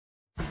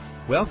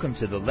Welcome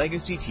to the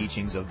legacy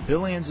teachings of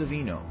Bill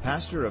Anzavino,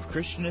 pastor of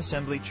Christian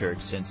Assembly Church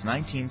since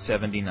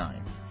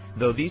 1979.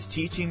 Though these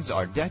teachings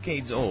are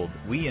decades old,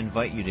 we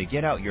invite you to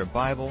get out your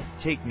Bible,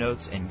 take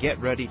notes, and get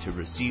ready to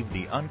receive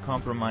the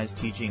uncompromised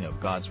teaching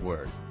of God's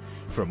Word.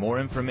 For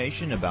more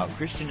information about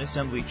Christian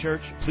Assembly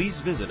Church,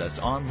 please visit us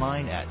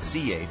online at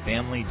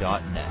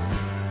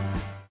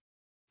cafamily.net.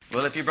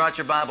 Well, if you brought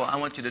your Bible, I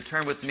want you to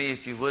turn with me,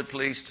 if you would,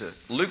 please, to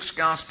Luke's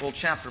Gospel,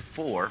 chapter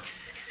 4.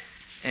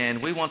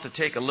 And we want to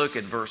take a look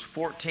at verse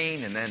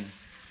 14 and then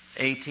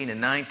 18 and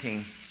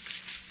 19.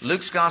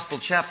 Luke's Gospel,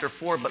 chapter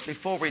 4. But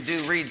before we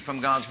do read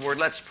from God's Word,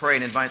 let's pray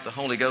and invite the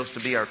Holy Ghost to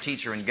be our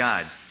teacher and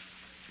guide.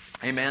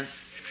 Amen.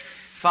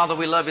 Father,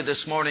 we love you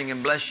this morning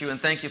and bless you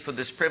and thank you for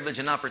this privilege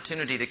and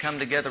opportunity to come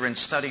together and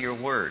study your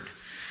Word.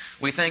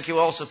 We thank you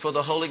also for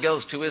the Holy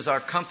Ghost, who is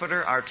our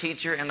comforter, our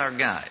teacher, and our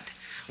guide.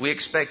 We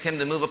expect Him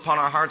to move upon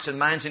our hearts and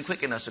minds and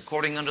quicken us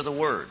according unto the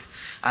Word.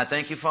 I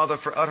thank you, Father,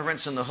 for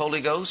utterance in the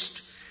Holy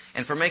Ghost,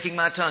 and for making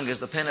my tongue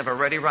as the pen of a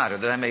ready writer,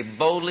 that I may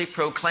boldly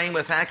proclaim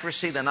with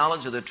accuracy the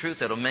knowledge of the truth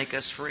that will make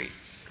us free.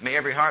 May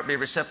every heart be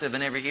receptive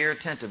and every ear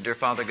attentive, dear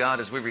Father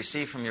God, as we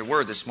receive from your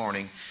word this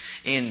morning.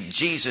 In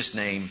Jesus'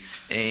 name,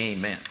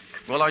 amen.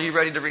 Well, are you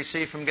ready to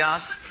receive from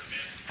God?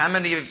 How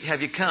many of you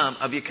have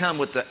you come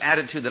with the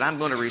attitude that I'm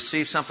going to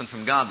receive something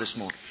from God this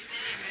morning?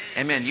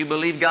 Amen. You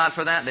believe God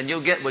for that, then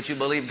you'll get what you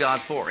believe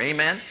God for.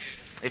 Amen.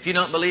 If you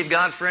don't believe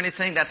God for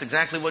anything, that's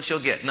exactly what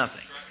you'll get.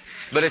 Nothing.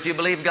 But if you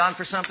believe God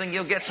for something,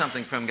 you'll get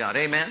something from God.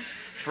 Amen.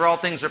 For all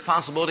things are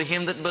possible to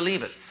him that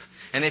believeth.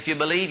 And if you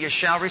believe, you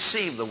shall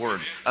receive the word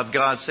of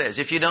God says.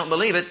 If you don't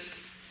believe it,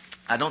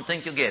 I don't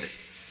think you'll get it.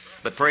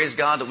 But praise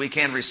God that we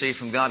can receive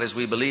from God as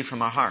we believe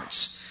from our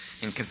hearts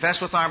and confess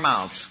with our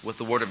mouths what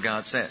the word of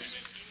God says.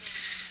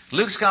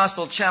 Luke's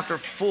Gospel, chapter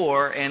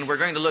 4, and we're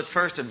going to look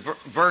first at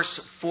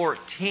verse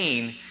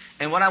 14.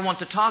 And what I want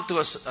to talk to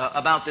us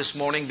about this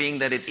morning, being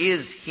that it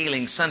is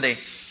Healing Sunday,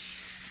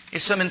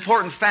 is some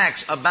important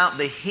facts about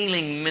the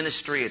healing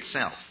ministry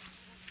itself.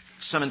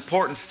 Some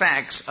important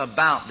facts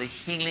about the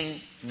healing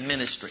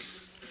ministry.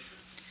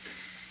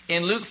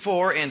 In Luke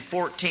 4 and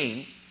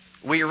 14,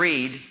 we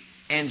read,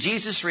 "And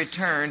Jesus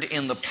returned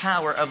in the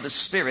power of the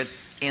Spirit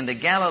into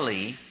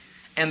Galilee,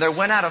 and there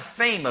went out a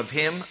fame of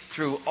him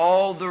through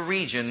all the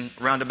region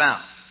round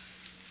about."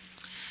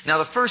 Now,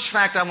 the first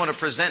fact I want to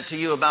present to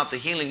you about the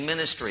healing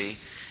ministry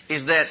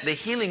is that the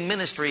healing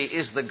ministry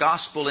is the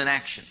gospel in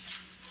action.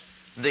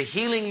 The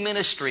healing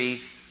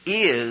ministry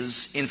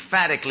is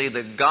emphatically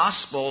the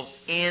gospel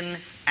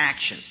in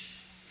action.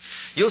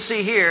 You'll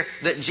see here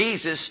that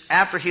Jesus,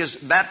 after his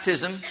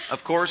baptism,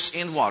 of course,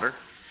 in water,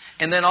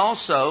 and then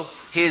also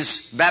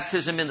his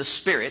baptism in the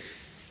Spirit,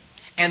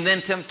 and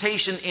then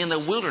temptation in the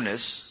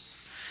wilderness,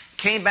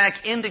 came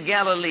back into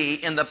Galilee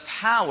in the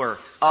power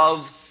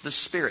of the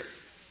Spirit.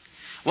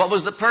 What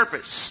was the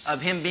purpose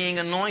of him being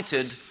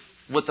anointed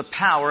with the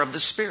power of the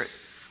Spirit?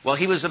 Well,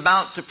 he was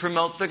about to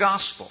promote the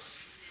gospel.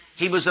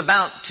 He was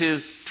about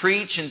to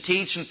preach and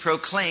teach and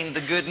proclaim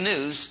the good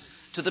news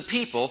to the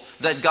people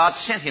that God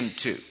sent him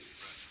to.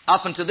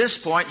 Up until this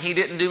point, he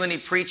didn't do any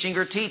preaching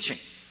or teaching.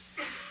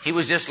 He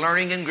was just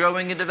learning and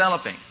growing and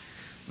developing.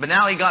 But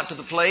now he got to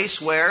the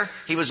place where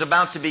he was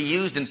about to be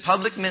used in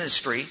public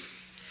ministry.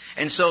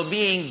 And so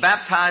being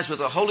baptized with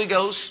the Holy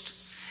Ghost,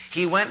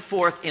 he went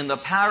forth in the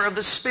power of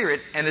the Spirit.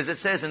 And as it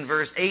says in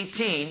verse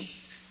 18,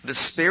 "The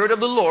Spirit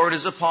of the Lord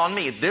is upon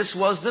me." This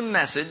was the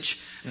message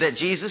that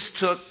Jesus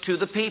took to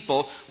the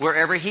people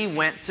wherever he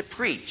went to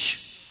preach.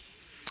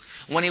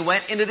 When he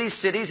went into these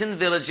cities and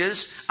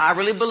villages, I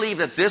really believe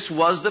that this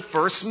was the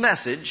first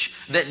message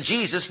that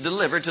Jesus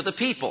delivered to the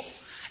people.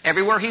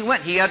 Everywhere he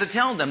went, he had to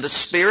tell them, "The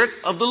Spirit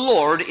of the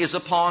Lord is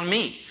upon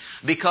me,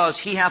 because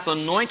he hath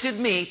anointed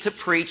me to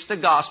preach the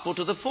gospel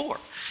to the poor.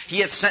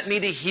 He hath sent me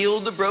to heal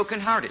the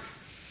brokenhearted,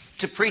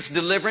 to preach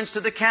deliverance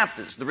to the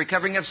captives, the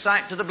recovering of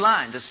sight to the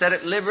blind, to set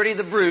at liberty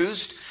the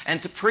bruised, and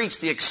to preach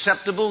the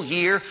acceptable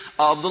year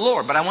of the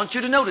Lord." But I want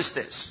you to notice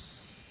this.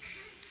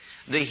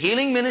 The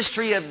healing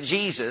ministry of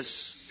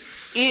Jesus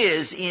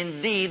is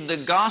indeed the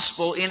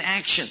gospel in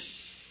action.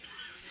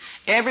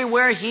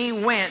 Everywhere he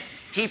went,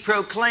 he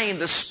proclaimed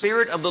the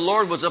Spirit of the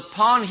Lord was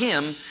upon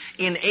him,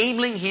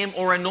 enabling him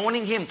or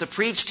anointing him to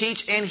preach,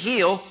 teach, and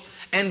heal,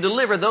 and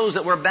deliver those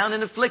that were bound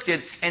and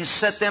afflicted, and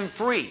set them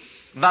free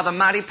by the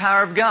mighty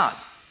power of God.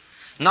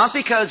 Not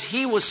because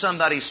he was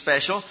somebody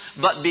special,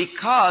 but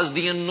because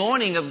the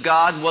anointing of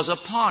God was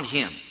upon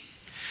him.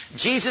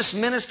 Jesus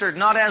ministered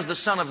not as the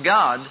Son of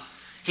God.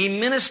 He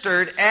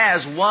ministered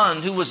as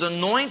one who was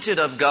anointed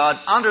of God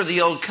under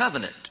the Old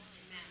Covenant.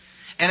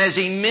 And as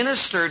he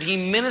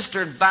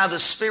ministered by the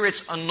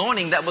Spirit's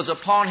anointing that was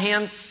upon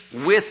him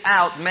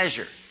without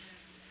measure.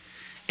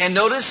 And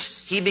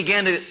notice, he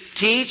began to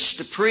teach,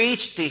 to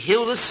preach, to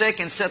heal the sick,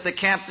 and set the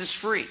captives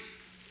free.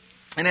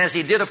 And as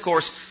he did, of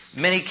course,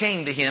 many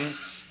came to him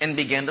and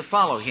began to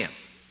follow him.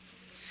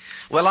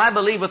 Well, I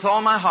believe with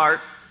all my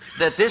heart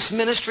that this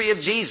ministry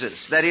of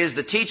Jesus, that is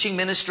the teaching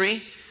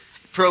ministry,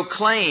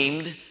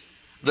 proclaimed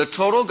the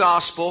total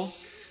gospel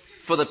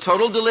for the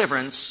total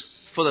deliverance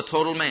for the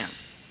total man.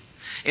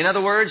 In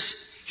other words,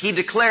 He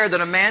declared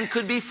that a man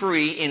could be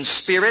free in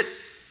spirit,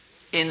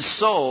 in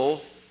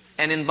soul,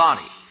 and in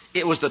body.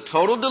 It was the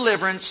total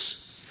deliverance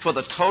for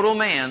the total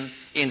man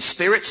in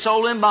spirit,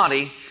 soul, and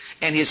body,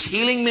 and His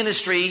healing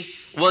ministry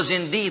was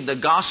indeed the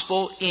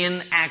gospel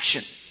in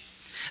action.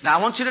 Now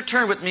I want you to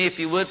turn with me, if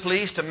you would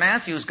please, to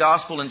Matthew's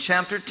Gospel in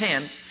chapter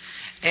 10,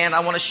 and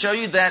I want to show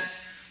you that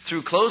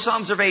through close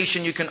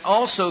observation you can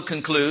also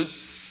conclude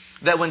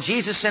that when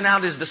Jesus sent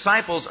out His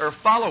disciples or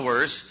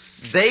followers,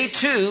 they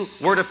too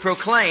were to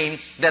proclaim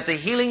that the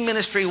healing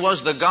ministry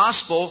was the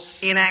gospel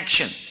in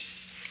action.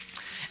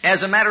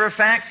 As a matter of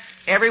fact,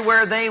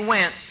 everywhere they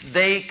went,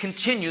 they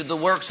continued the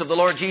works of the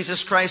Lord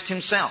Jesus Christ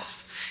Himself.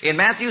 In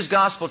Matthew's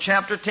Gospel,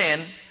 chapter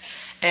 10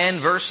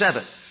 and verse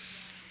 7,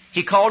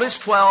 He called His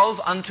 12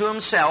 unto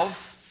Himself,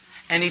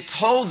 and He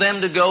told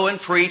them to go and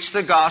preach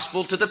the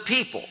gospel to the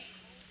people.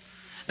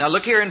 Now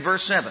look here in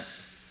verse 7.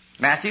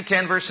 Matthew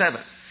 10, verse 7.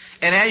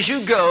 And as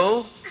you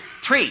go,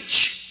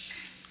 preach.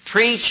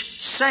 Preach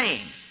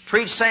saying.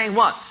 Preach saying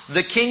what?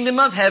 The kingdom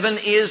of heaven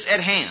is at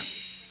hand.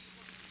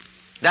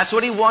 That's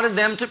what He wanted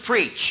them to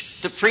preach.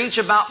 To preach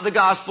about the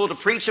gospel, to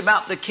preach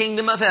about the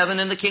kingdom of heaven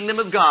and the kingdom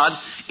of God.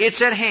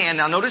 It's at hand.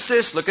 Now notice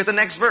this. Look at the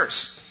next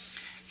verse.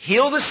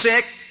 Heal the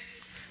sick,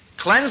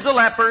 cleanse the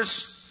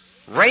lepers,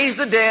 raise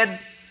the dead,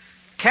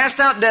 cast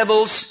out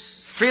devils,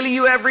 freely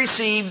you have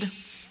received,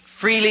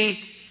 freely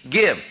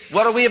give.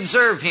 What do we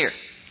observe here?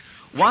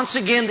 Once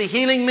again, the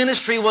healing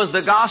ministry was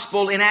the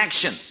gospel in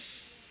action.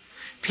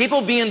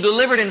 People being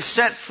delivered and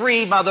set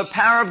free by the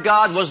power of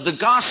God was the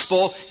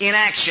gospel in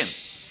action.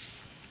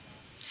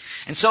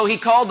 And so He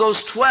called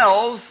those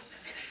 12,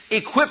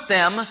 equipped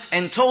them,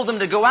 and told them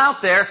to go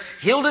out there,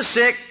 heal the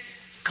sick,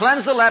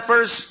 cleanse the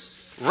lepers,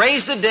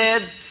 raise the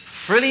dead,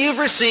 freely you've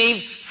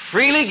received,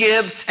 freely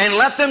give, and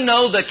let them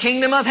know the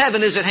kingdom of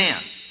heaven is at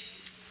hand.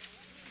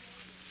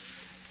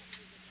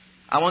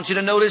 I want you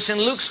to notice in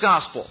Luke's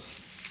Gospel,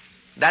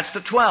 that's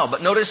the 12.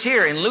 But notice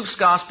here in Luke's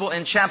Gospel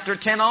in chapter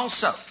 10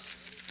 also,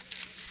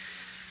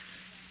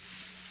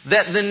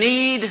 that the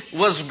need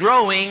was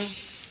growing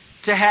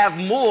to have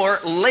more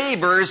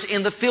laborers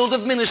in the field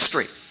of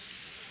ministry.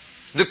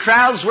 The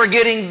crowds were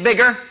getting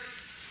bigger.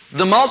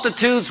 The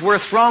multitudes were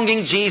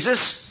thronging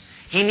Jesus.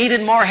 He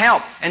needed more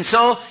help. And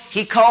so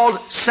He called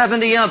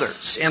 70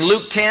 others. In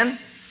Luke 10,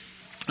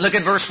 look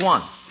at verse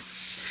 1.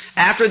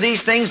 After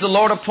these things the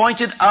Lord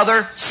appointed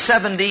other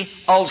 70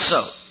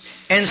 also,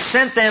 and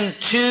sent them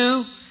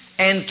 2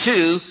 and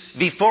 2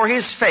 before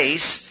His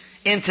face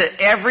into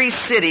every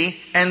city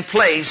and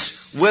place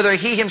whither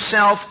He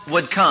Himself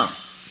would come.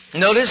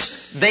 Notice,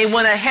 they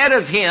went ahead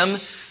of Him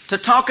to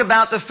talk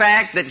about the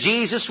fact that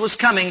Jesus was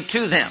coming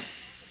to them.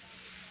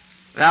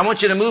 Now I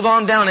want you to move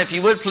on down, if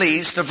you would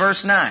please, to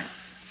verse 9.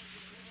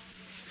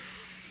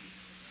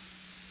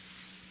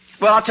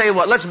 Well, I'll tell you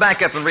what, let's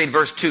back up and read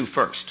verse 2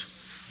 first.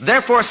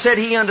 Therefore said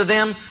He unto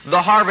them,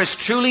 the harvest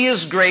truly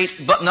is great,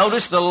 but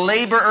notice the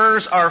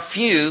laborers are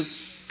few.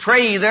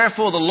 Pray ye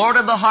therefore the Lord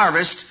of the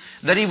harvest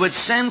that He would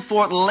send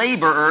forth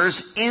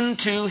laborers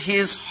into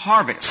His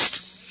harvest.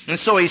 And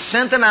so He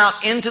sent them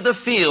out into the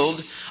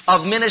field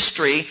of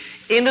ministry,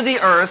 into the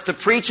earth, to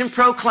preach and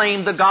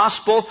proclaim the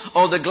gospel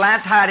or the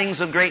glad tidings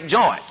of great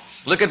joy.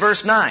 Look at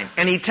verse 9.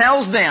 And He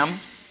tells them,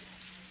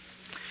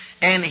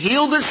 and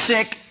heal the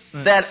sick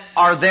that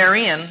are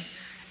therein,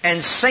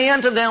 and say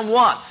unto them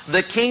what?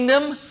 The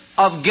kingdom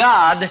of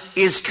God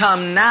is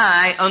come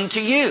nigh unto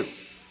you.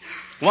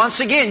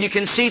 Once again, you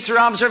can see through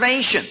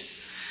observation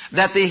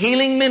that the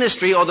healing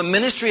ministry or the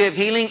ministry of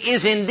healing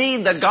is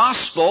indeed the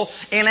gospel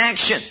in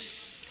action.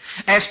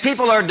 As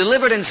people are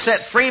delivered and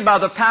set free by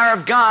the power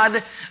of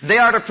God, they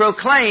are to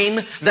proclaim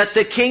that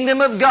the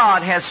kingdom of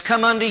God has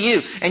come unto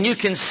you. And you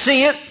can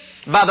see it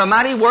by the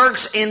mighty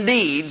works and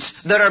deeds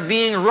that are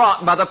being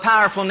wrought by the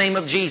powerful name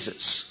of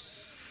Jesus.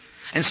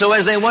 And so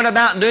as they went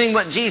about doing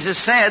what Jesus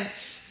said,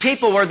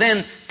 people were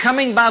then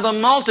coming by the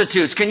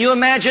multitudes. Can you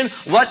imagine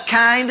what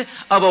kind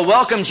of a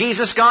welcome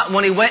Jesus got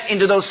when He went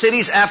into those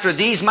cities after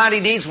these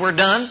mighty deeds were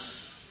done?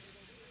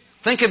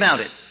 Think about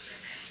it.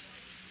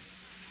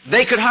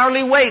 They could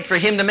hardly wait for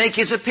Him to make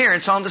His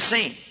appearance on the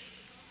scene.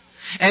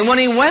 And when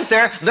He went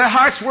there, their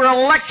hearts were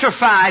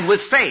electrified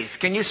with faith.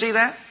 Can you see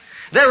that?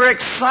 They were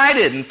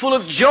excited and full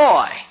of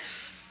joy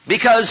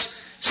because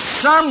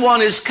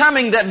someone is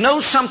coming that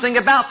knows something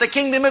about the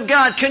kingdom of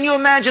God. Can you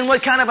imagine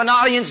what kind of an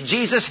audience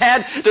Jesus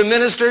had to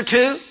minister to?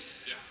 Yeah,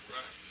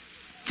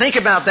 right. Think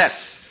about that.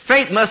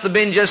 Faith must have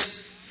been just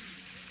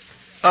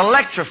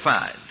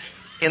electrified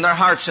in their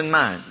hearts and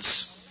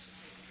minds.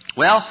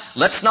 Well,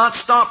 let's not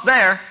stop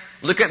there.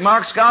 Look at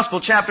Mark's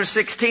Gospel, chapter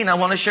 16. I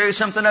want to show you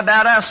something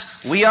about us.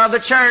 We are the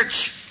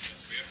church.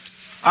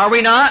 Are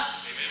we not?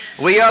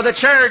 Amen. We are the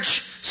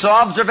church. So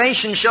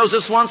observation shows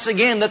us once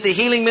again that the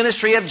healing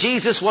ministry of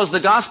Jesus was the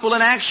gospel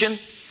in action.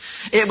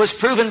 It was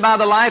proven by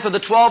the life of the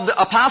 12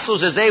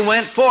 apostles as they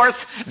went forth.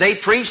 They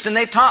preached and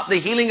they taught the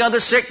healing of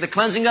the sick, the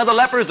cleansing of the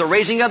lepers, the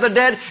raising of the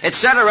dead,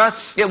 etc.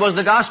 It was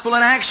the gospel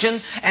in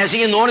action as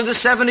He anointed the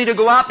 70 to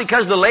go out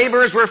because the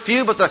laborers were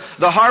few, but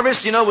the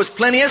harvest, was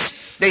plenteous.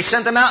 They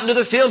sent them out into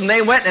the field, and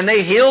they went and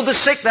they healed the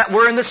sick that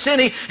were in the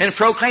city and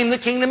proclaimed the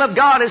kingdom of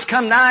God has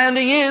come nigh unto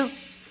you.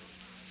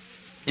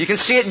 You can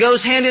see it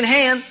goes hand in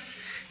hand.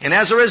 And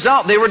as a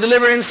result, they were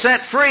delivered and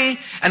set free.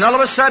 And all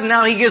of a sudden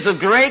now He gives a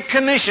great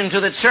commission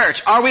to the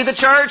church. Are we the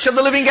church of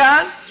the living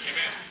God? Amen.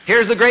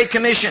 Here's the great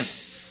commission.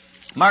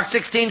 Mark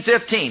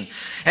 16:15.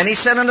 And He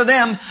said unto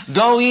them,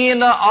 Go ye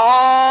into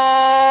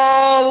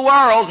all the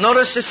world.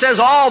 Notice it says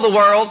all the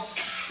world.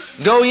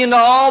 Go ye into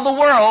all the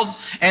world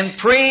and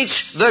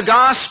preach the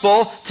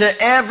gospel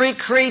to every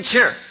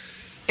creature.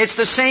 It's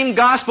the same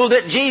gospel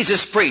that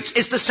Jesus preached.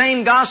 It's the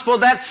same gospel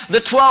that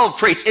the 12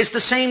 preached. It's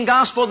the same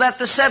gospel that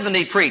the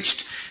 70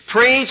 preached.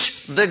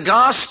 Preach the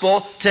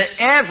gospel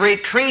to every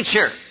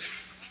creature.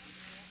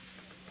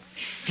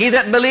 He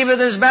that believeth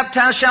and is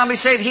baptized shall be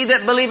saved. He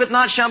that believeth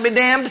not shall be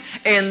damned.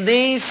 And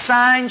these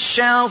signs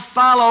shall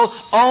follow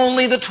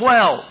only the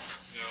 12. No.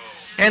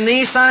 And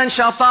these signs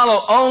shall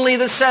follow only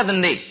the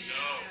 70. No.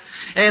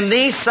 And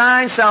these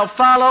signs shall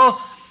follow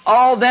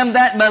all them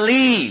that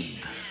believe.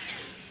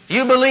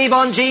 You believe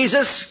on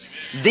Jesus?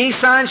 These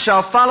signs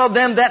shall follow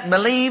them that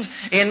believe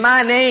in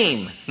my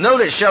name.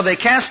 Notice, shall they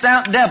cast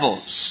out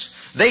devils.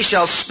 They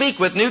shall speak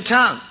with new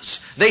tongues.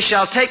 They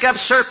shall take up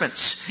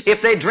serpents.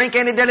 If they drink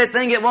any deadly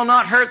thing, it will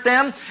not hurt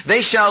them.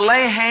 They shall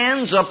lay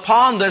hands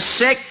upon the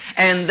sick,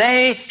 and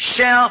they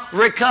shall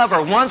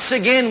recover. Once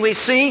again, we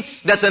see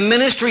that the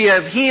ministry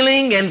of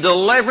healing and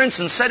deliverance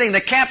and setting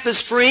the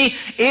captives free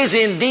is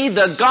indeed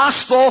the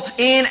gospel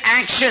in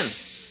action.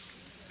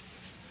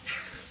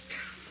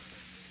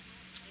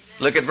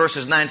 Look at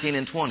verses 19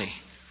 and 20.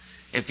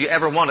 If you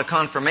ever want a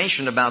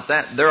confirmation about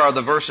that, there are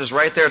the verses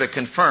right there to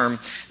confirm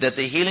that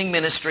the healing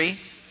ministry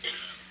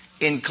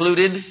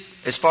included,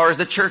 as far as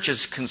the church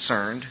is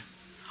concerned,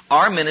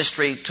 our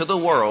ministry to the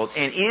world,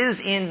 and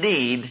is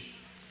indeed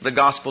the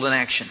gospel in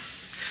action.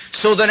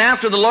 So that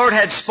after the Lord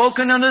had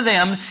spoken unto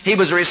them, He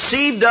was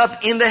received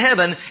up into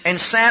heaven and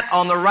sat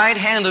on the right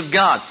hand of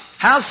God.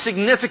 How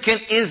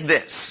significant is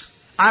this?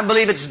 I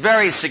believe it's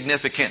very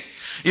significant.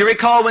 You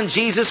recall when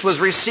Jesus was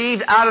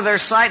received out of their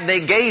sight,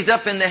 they gazed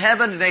up into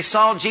heaven and they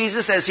saw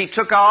Jesus as He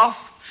took off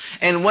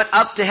and went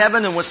up to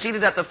heaven and was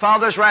seated at the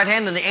Father's right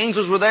hand, and the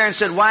angels were there and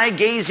said, Why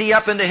gaze ye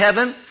up into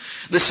heaven?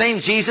 The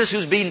same Jesus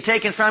who's being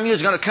taken from you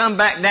is going to come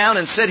back down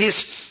and set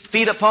His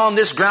feet upon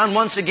this ground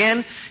once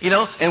again,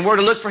 and we're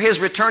to look for His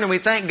return, and we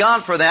thank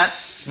God for that.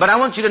 But I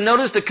want you to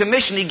notice the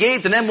commission He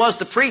gave to them was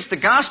to preach the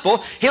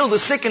gospel, heal the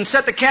sick, and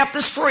set the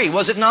captives free.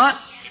 Was it not?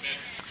 Amen.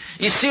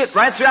 You see it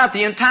right throughout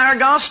the entire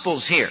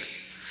Gospels here.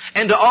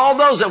 And to all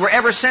those that were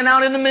ever sent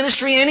out into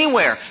ministry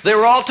anywhere, they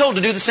were all told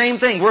to do the same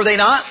thing. Were they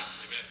not? Amen.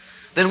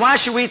 Then why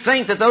should we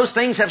think that those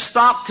things have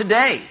stopped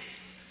today?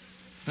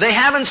 They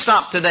haven't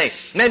stopped today.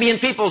 Maybe in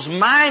people's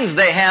minds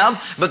they have,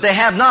 but they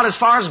have not as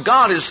far as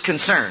God is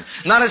concerned.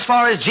 Not as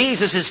far as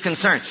Jesus is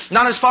concerned.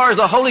 Not as far as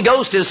the Holy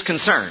Ghost is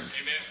concerned.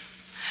 Amen.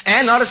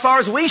 And not as far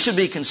as we should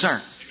be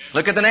concerned. Amen.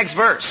 Look at the next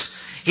verse.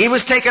 He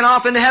was taken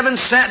off into heaven,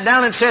 sat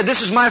down and said,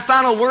 This is my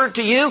final word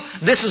to you.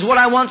 This is what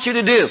I want you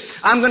to do.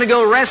 I'm going to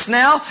go rest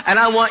now, and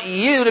I want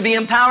you to be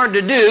empowered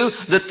to do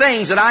the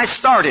things that I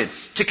started.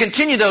 To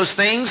continue those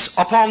things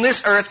upon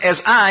this earth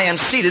as I am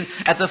seated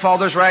at the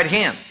Father's right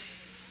hand.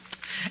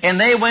 And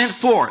they went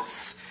forth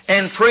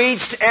and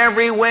preached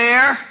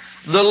everywhere,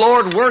 the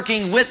Lord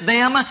working with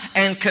them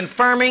and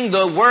confirming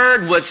the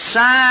word with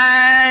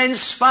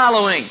signs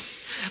following.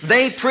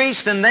 They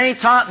preached and they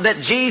taught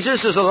that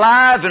Jesus is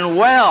alive and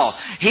well.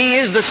 He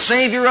is the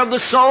Savior of the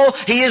soul.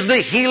 He is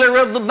the healer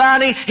of the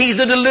body. He's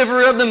the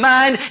deliverer of the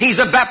mind. He's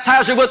the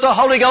baptizer with the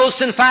Holy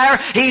Ghost and fire.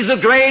 He's the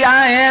great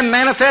I am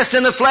manifest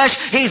in the flesh.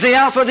 He's the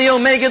Alpha, the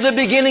Omega, the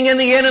beginning and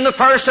the end, and the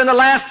first and the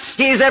last.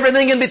 He's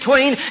everything in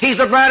between. He's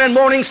the bright and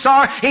morning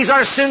star. He's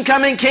our soon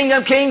coming King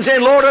of kings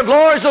and Lord of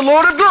lords. The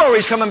Lord of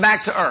glories coming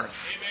back to earth.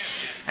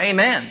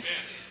 Amen. Amen.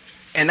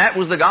 And that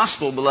was the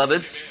gospel,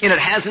 beloved. And it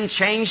hasn't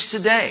changed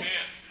today.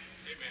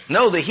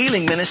 No, the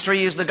healing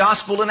ministry is the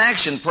gospel in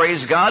action,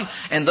 praise God.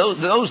 And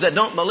those that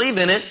don't believe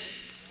in it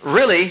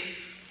really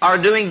are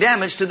doing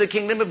damage to the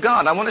kingdom of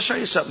God. I want to show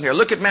you something here.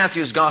 Look at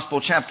Matthew's Gospel,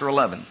 chapter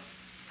 11,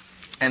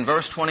 and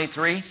verse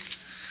 23.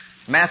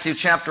 Matthew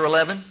chapter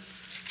 11.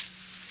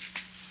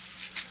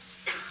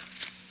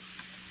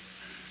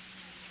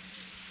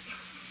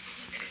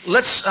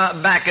 Let's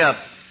back up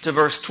to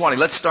verse 20.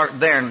 Let's start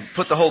there and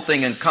put the whole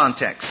thing in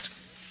context.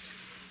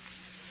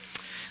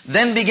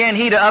 Then began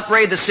he to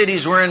upbraid the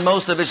cities wherein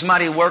most of his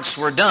mighty works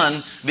were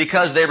done,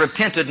 because they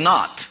repented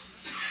not.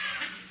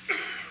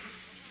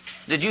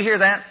 Did you hear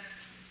that?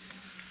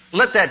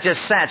 Let that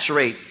just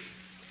saturate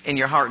in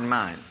your heart and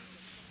mind.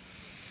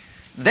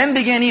 Then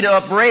began he to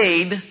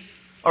upbraid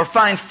or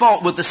find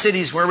fault with the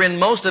cities wherein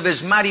most of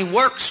his mighty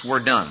works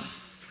were done,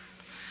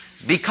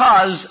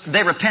 because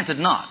they repented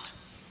not.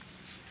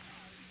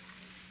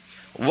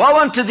 Woe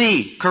unto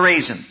thee,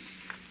 Chorazin!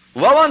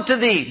 Woe unto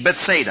thee,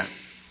 Bethsaida!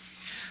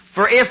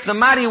 For if the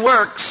mighty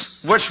works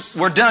which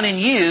were done in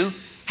you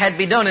had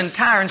been done in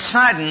Tyre and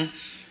Sidon,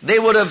 they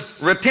would have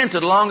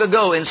repented long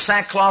ago in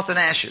sackcloth and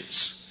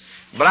ashes.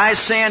 But I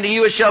say unto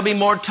you, it shall be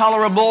more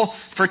tolerable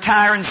for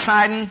Tyre and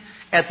Sidon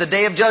at the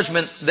day of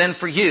judgment than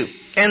for you.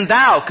 And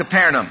thou,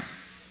 Capernaum,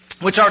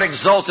 which art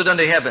exalted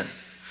unto heaven,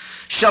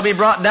 shall be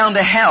brought down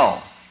to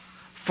hell.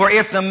 For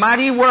if the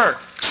mighty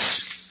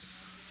works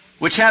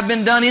which have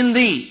been done in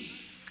thee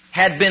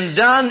had been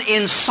done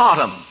in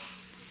Sodom,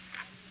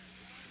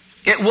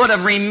 it would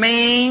have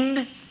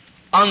remained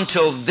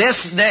until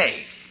this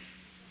day.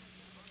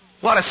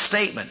 What a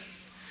statement.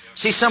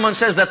 See, someone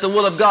says that the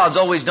will of God's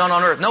always done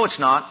on earth. No, it's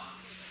not.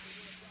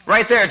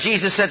 Right there,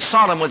 Jesus said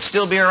Sodom would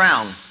still be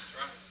around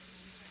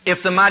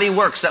if the mighty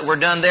works that were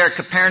done there at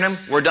Capernaum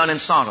were done in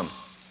Sodom.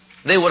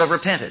 They would have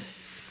repented.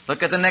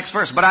 Look at the next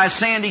verse. But I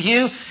say unto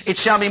you, it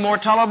shall be more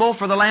tolerable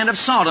for the land of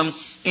Sodom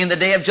in the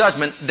day of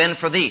judgment than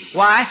for thee.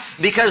 Why?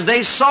 Because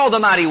they saw the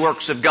mighty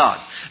works of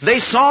God. They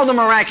saw the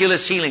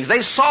miraculous healings.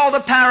 They saw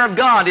the power of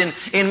God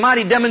in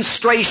mighty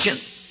demonstration.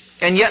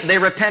 And yet they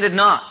repented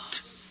not.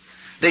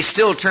 They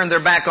still turned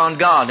their back on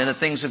God and the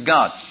things of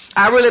God.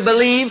 I really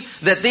believe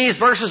that these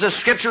verses of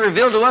Scripture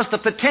reveal to us the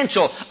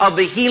potential of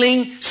the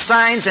healing,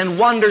 signs, and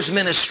wonders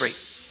ministry.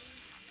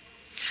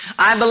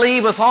 I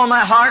believe with all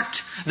my heart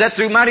that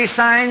through mighty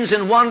signs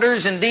and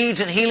wonders and deeds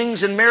and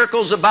healings and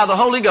miracles by the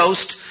Holy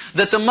Ghost,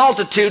 that the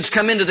multitudes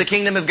come into the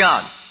kingdom of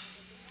God.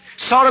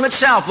 Sodom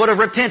itself would have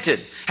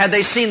repented had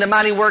they seen the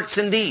mighty works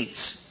and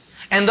deeds.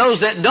 And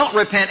those that don't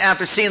repent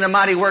after seeing the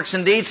mighty works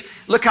and deeds,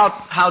 look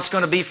how it's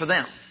going to be for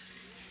them.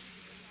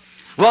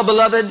 Well,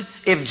 beloved,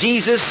 if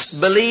Jesus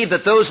believed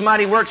that those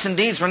mighty works and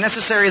deeds were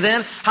necessary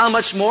then, how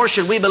much more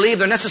should we believe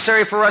they're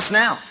necessary for us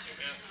now?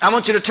 I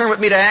want you to turn with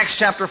me to Acts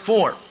chapter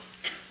 4.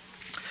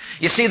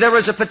 You see, there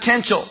was a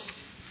potential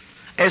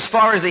as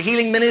far as the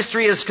healing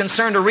ministry is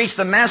concerned to reach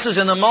the masses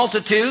and the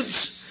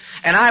multitudes.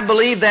 And I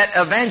believe that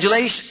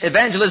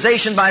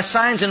evangelization by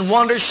signs and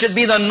wonders should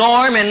be the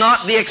norm and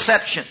not the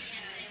exception.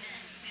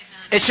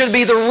 It should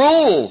be the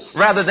rule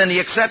rather than the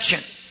exception.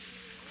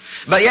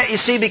 But yet, you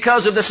see,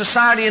 because of the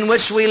society in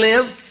which we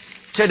live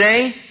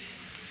today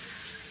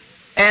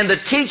and the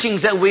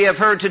teachings that we have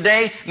heard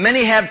today,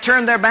 many have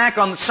turned their back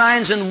on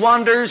signs and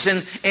wonders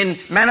and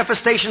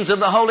manifestations of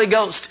the Holy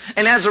Ghost.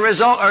 And as a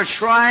result are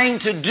trying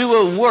to do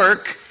a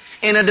work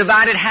in a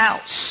divided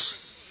house.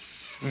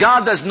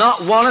 God does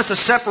not want us to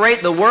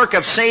separate the work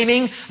of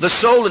saving the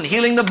soul and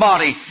healing the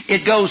body.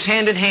 It goes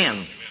hand in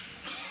hand.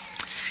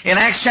 In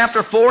Acts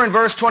chapter 4 and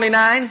verse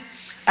 29,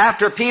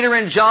 after Peter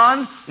and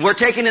John were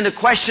taken into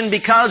question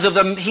because of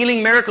the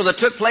healing miracle that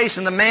took place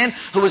in the man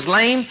who was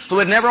lame, who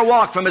had never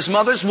walked from his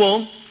mother's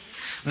womb,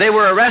 they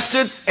were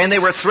arrested and they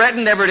were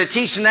threatened never to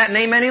teach in that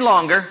name any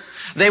longer.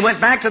 They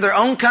went back to their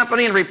own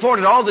company and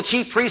reported all the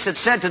chief priests had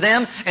said to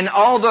them and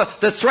all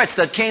the threats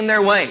that came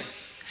their way.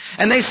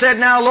 And they said,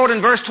 now, Lord,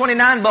 in verse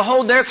 29,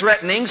 behold their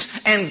threatenings,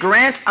 and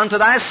grant unto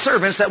thy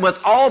servants that with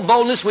all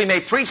boldness we may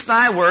preach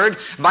thy word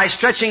by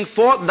stretching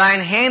forth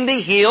thine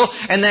handy heel,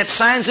 and that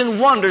signs and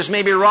wonders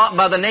may be wrought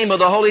by the name of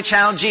the Holy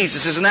Child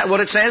Jesus. Isn't that what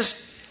it says?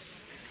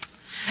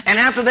 And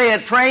after they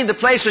had prayed, the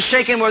place was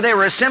shaken where they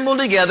were assembled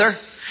together,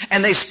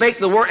 and they spake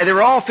the word. They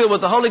were all filled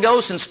with the Holy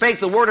Ghost and spake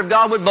the word of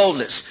God with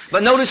boldness.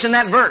 But notice in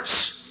that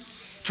verse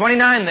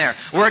 29 there,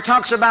 where it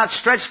talks about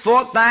stretch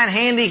forth thine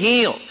handy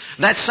heel,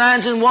 that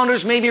signs and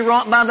wonders may be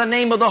wrought by the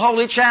name of the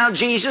Holy Child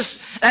Jesus.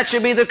 That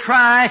should be the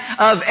cry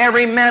of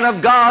every man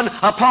of God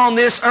upon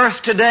this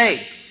earth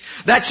today.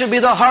 That should be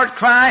the heart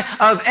cry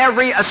of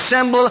every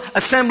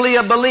assembly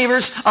of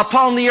believers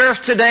upon the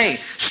earth today.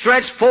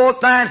 Stretch forth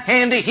thine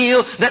handy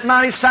heel, that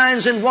mighty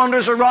signs and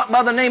wonders are wrought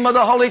by the name of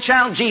the Holy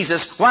Child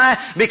Jesus. Why?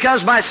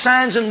 Because by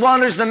signs and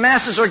wonders the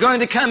masses are going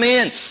to come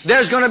in.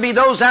 There's going to be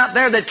those out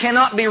there that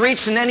cannot be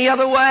reached in any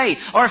other way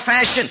or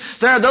fashion.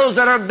 There are those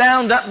that are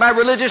bound up by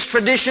religious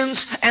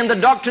traditions and the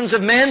doctrines of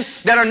men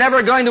that are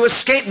never going to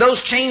escape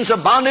those chains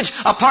of bondage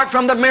apart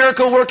from the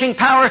miracle-working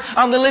power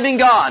of the living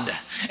God.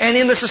 And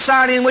in the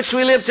society in which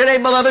we live today,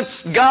 beloved,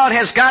 God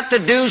has got to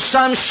do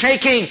some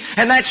shaking.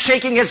 And that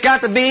shaking has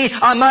got to be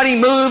a mighty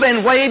move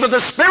and wave of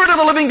the Spirit of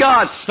the living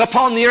God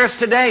upon the earth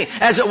today,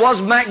 as it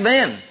was back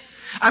then.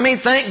 I mean,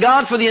 thank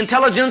God for the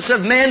intelligence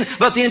of men,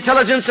 but the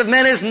intelligence of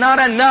men is not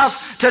enough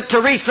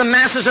to reach the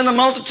masses and the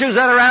multitudes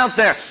that are out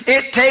there.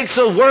 It takes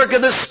a work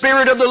of the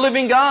Spirit of the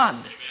living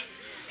God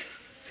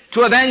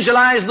to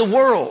evangelize the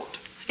world.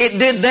 It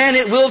did then,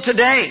 it will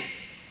today.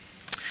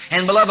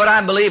 And beloved,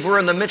 I believe we're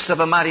in the midst of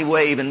a mighty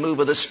wave and move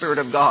of the Spirit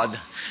of God.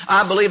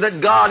 I believe that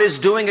God is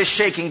doing a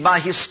shaking by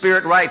His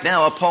Spirit right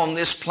now upon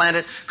this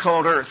planet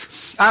called Earth.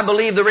 I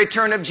believe the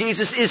return of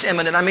Jesus is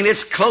imminent. I mean,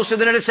 it's closer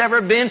than it's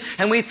ever been,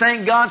 and we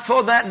thank God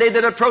for that day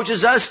that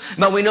approaches us,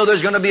 but we know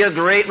there's going to be a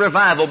great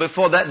revival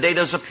before that day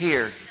does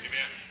appear. Amen.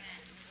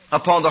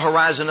 Upon the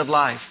horizon of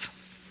life.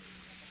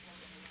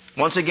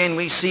 Once again,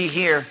 we see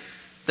here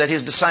that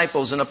His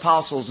disciples and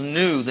apostles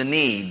knew the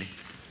need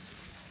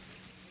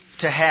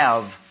to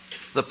have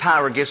the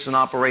power gifts in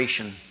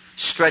operation.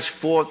 Stretch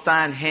forth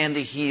thine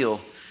handy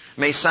heel.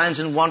 May signs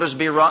and wonders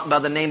be wrought by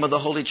the name of the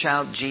Holy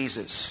Child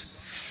Jesus.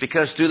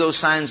 Because through those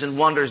signs and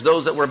wonders,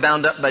 those that were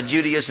bound up by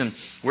Judaism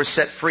were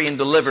set free and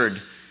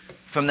delivered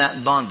from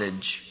that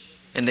bondage.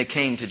 and they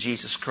came to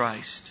Jesus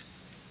Christ.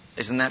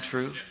 Isn't that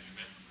true?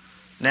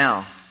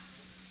 Now,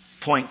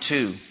 point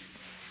 2.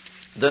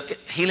 The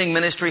healing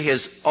ministry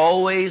has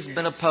always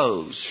been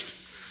opposed,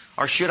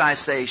 or should I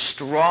say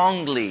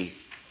strongly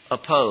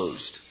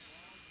opposed,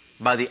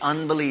 by the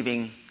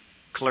unbelieving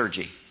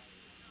clergy.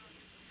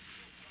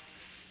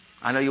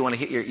 I know you want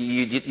to hear,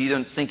 you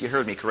don't think you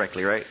heard me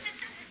correctly, right?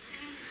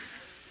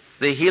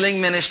 The healing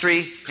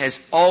ministry has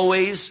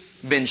always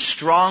been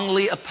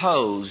strongly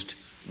opposed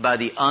by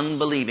the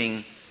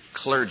unbelieving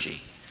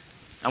clergy.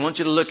 I want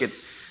you to look at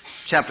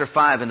chapter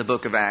 5 in the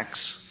book of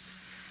Acts.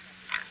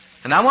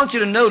 And I want you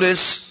to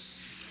notice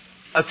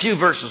a few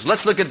verses.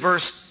 Let's look at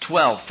verse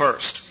 12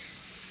 first.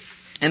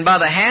 And by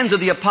the hands of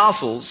the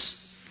apostles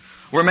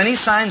were many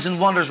signs and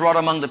wonders wrought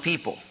among the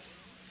people.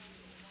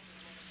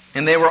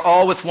 And they were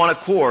all with one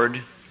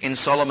accord in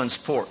Solomon's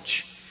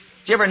porch.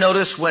 Do you ever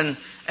notice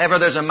whenever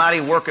there's a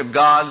mighty work of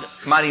God,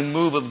 mighty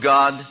move of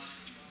God,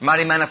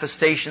 mighty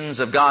manifestations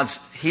of God's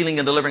healing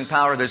and delivering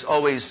power, there's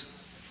always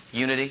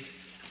unity? Do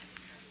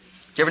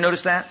you ever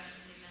notice that?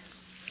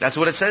 That's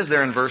what it says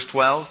there in verse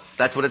 12.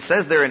 That's what it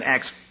says there in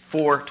Acts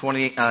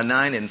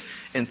 4:29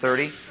 and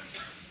 30.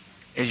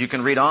 As you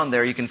can read on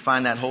there, you can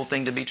find that whole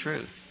thing to be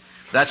true.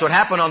 That's what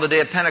happened on the day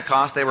of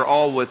Pentecost. They were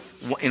all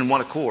in one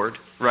accord,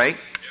 right?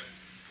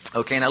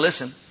 Okay, now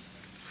listen.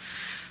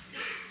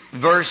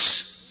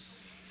 Verse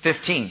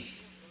 15.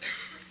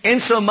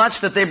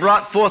 Insomuch that they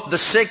brought forth the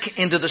sick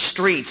into the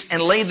streets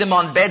and laid them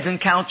on beds and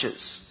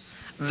couches,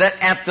 that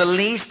at the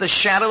least the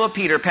shadow of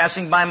Peter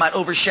passing by might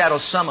overshadow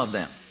some of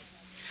them.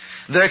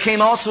 There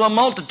came also a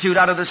multitude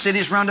out of the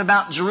cities round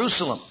about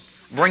Jerusalem,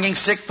 bringing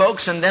sick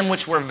folks and them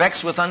which were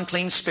vexed with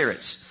unclean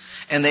spirits,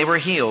 and they were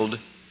healed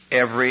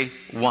every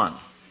one.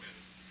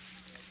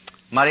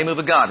 Mighty move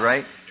of God,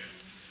 right?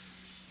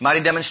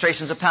 Mighty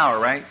demonstrations of power,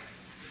 right?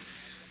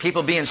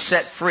 People being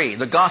set free.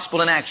 The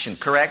gospel in action,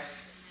 correct?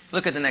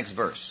 Look at the next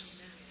verse.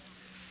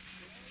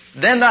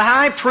 Then the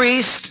high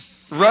priest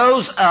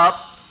rose up,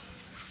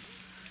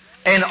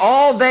 and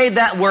all they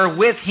that were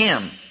with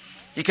him.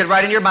 You could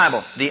write in your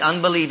Bible, the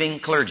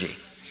unbelieving clergy.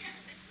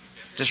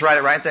 Just write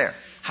it right there.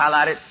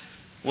 Highlight it,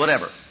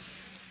 whatever.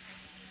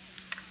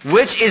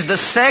 Which is the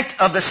sect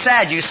of the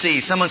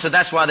Sadducees. Someone said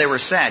that's why they were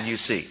sad, you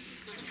see.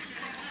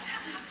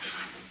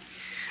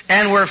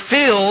 And were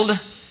filled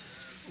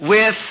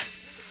with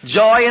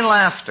joy and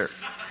laughter.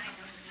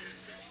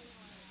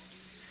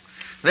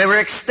 They were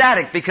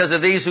ecstatic because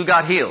of these who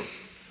got healed.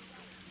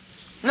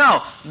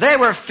 No, they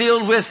were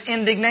filled with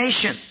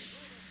indignation.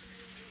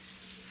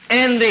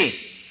 Envy.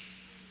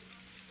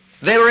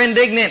 They were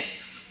indignant.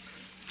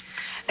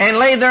 And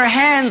laid their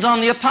hands on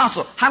the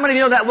apostle. How many of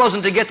you know that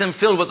wasn't to get them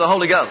filled with the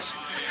Holy Ghost?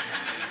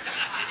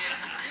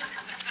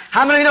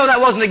 How many of you know that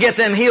wasn't to get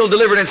them healed,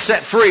 delivered, and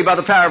set free by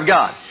the power of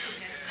God?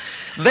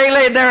 They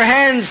laid their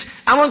hands.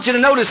 I want you to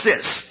notice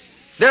this.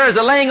 There is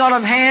a laying on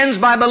of hands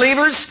by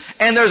believers,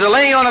 and there's a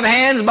laying on of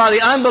hands by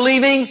the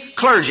unbelieving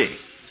clergy.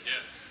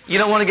 You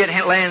don't want to get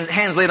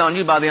hands laid on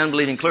you by the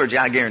unbelieving clergy,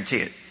 I guarantee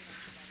it.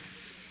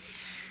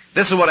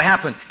 This is what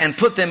happened. And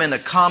put them in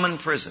a common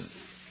prison.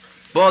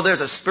 Boy,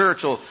 there's a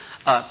spiritual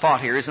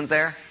thought here, isn't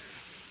there?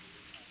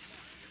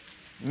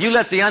 You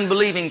let the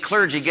unbelieving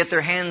clergy get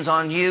their hands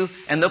on you,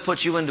 and they'll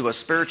put you into a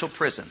spiritual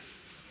prison.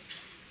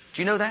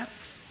 Do you know that?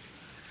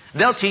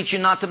 They'll teach you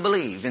not to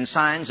believe in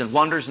signs and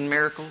wonders and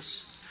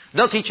miracles.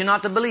 They'll teach you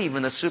not to believe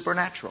in the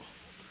supernatural.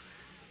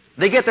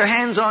 They get their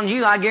hands on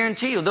you, I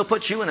guarantee you, they'll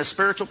put you in a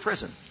spiritual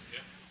prison.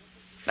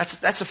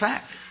 That's a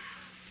fact.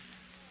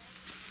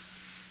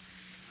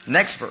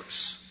 Next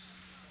verse.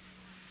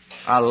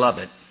 I love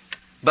it.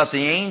 But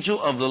the angel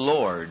of the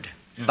Lord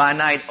by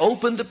night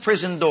opened the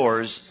prison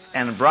doors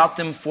and brought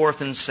them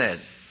forth and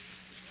said,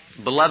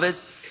 Beloved,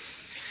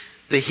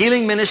 the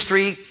healing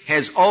ministry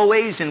has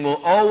always and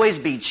will always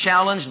be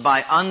challenged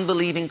by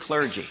unbelieving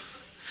clergy.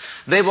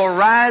 They will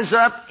rise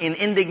up in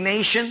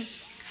indignation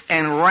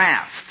and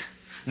wrath.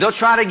 They'll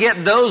try to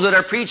get those that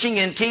are preaching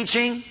and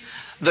teaching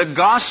the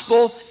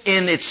gospel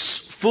in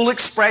its full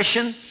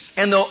expression,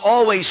 and they'll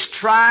always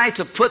try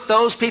to put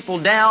those people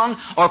down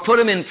or put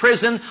them in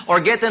prison or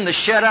get them to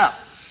shut up.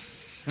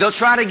 They'll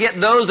try to get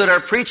those that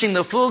are preaching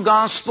the full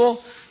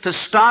gospel to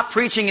stop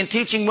preaching and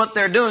teaching what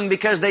they're doing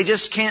because they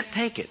just can't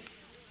take it.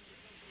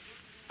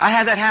 I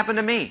had that happen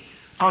to me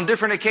on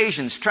different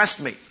occasions,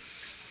 trust me.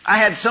 I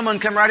had someone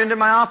come right into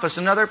my office,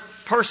 another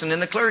person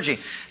in the clergy,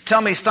 tell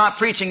me stop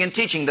preaching and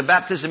teaching the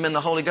baptism in the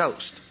Holy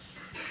Ghost.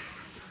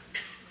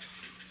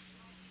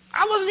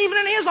 I wasn't even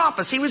in his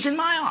office. He was in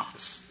my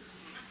office.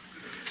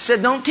 He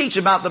said, don't teach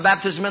about the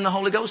baptism in the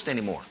Holy Ghost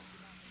anymore.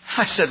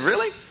 I said,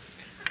 really?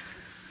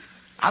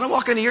 I don't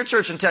walk into your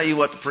church and tell you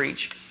what to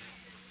preach.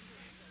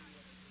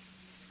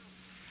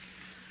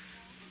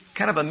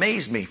 Kind of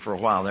amazed me for a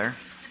while there.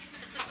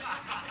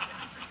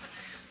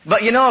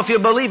 But you know, if you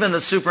believe in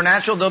the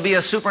supernatural, there'll be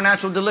a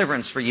supernatural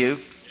deliverance for you.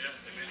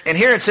 And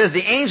here it says,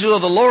 the angel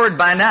of the Lord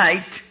by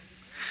night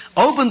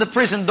opened the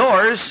prison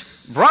doors,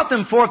 brought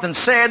them forth and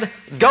said,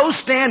 Go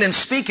stand and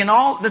speak in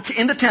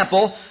the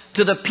temple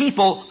to the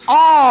people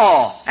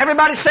all.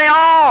 Everybody say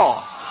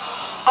all.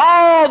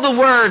 All the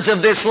words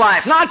of this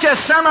life. Not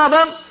just some of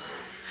them.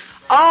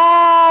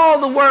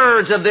 All the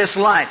words of this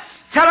life.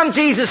 Tell them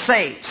Jesus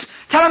saves.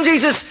 Tell them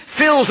Jesus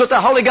fills with the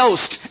Holy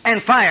Ghost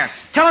and fire.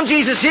 Tell them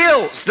Jesus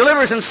heals,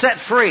 delivers, and set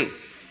free.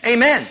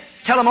 Amen.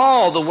 Tell them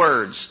all the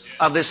words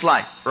of this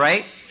life,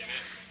 right?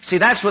 See,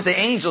 that's what the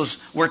angels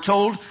were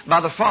told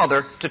by the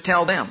Father to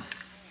tell them.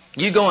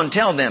 You go and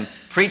tell them,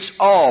 preach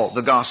all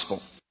the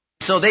gospel.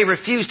 So they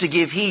refused to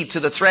give heed to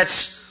the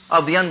threats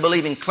of the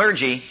unbelieving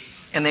clergy,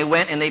 and they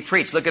went and they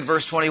preached. Look at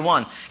verse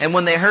 21. And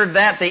when they heard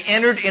that, they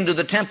entered into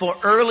the temple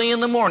early in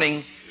the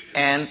morning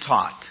and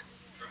taught.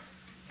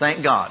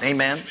 Thank God.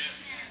 Amen.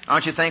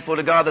 Aren't you thankful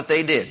to God that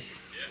they did?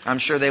 I'm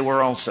sure they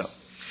were also.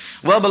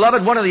 Well,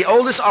 beloved, one of the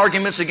oldest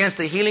arguments against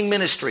the healing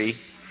ministry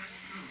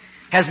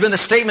has been the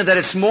statement that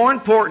it's more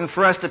important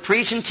for us to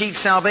preach and teach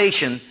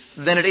salvation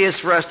than it is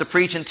for us to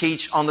preach and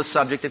teach on the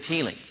subject of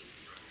healing.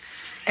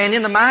 And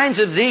in the minds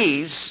of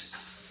these,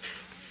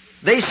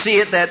 they see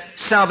it that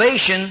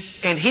salvation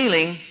and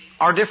healing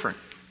are different.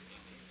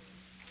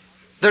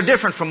 They're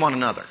different from one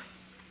another.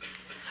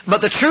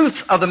 But the truth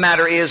of the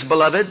matter is,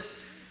 beloved,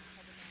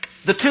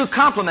 the two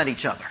complement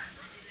each other.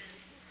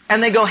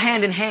 And they go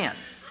hand in hand.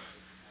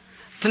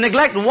 To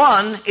neglect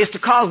one is to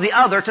cause the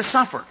other to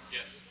suffer.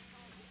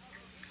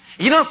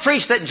 You don't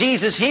preach that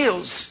Jesus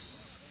heals.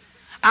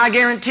 I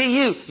guarantee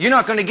you, you're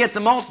not going to get the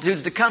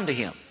multitudes to come to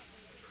Him.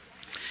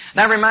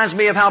 That reminds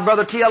me of how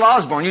Brother T.L.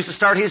 Osborne used to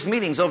start his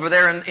meetings over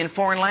there in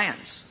foreign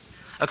lands,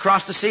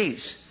 across the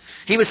seas.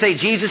 He would say,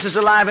 Jesus is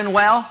alive and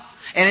well,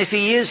 and if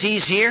He is,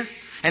 He's here.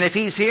 And if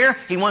He's here,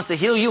 He wants to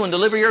heal you and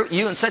deliver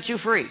you and set you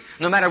free,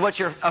 no matter what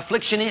your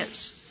affliction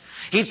is.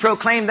 He'd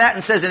proclaim that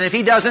and says, and if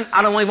He doesn't,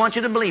 I don't really want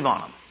you to believe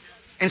on Him.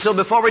 And so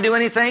before we do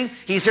anything,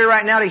 He's here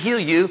right now to heal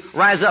you.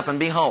 Rise up and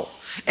be whole.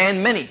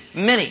 And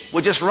many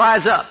would just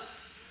rise up.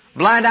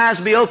 Blind eyes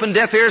would be open,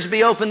 deaf ears would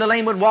be open, the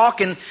lame would walk,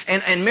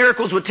 and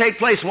miracles would take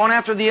place one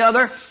after the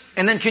other.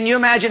 And then can you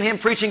imagine him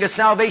preaching a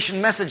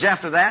salvation message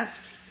after that?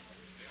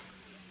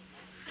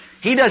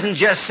 He doesn't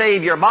just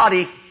save your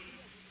body,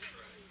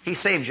 He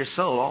saves your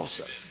soul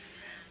also.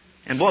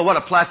 And boy, what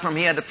a platform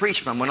he had to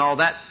preach from when all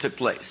that took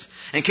place.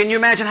 And can you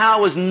imagine how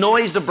it was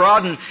noised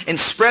abroad and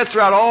spread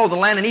throughout all the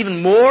land, and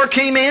even more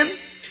came in?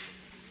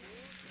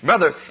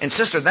 Brother and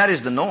sister, that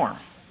is the norm.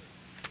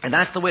 And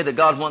that's the way that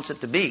God wants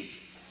it to be.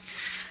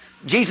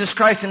 Jesus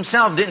Christ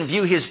Himself didn't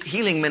view His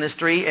healing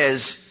ministry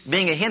as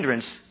being a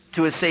hindrance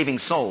to His saving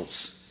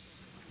souls,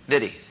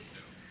 did He?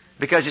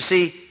 Because you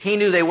see, He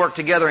knew they worked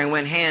together and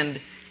went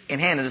hand in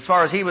hand. And as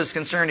far as He was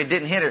concerned, it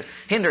didn't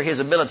hinder His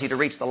ability to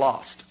reach the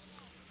lost.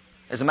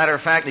 As a matter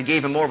of fact, it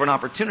gave Him more of an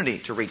opportunity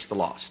to reach the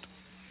lost.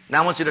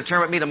 Now I want you to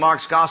turn with me to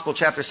Mark's Gospel,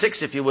 chapter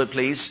 6, if you would,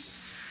 please.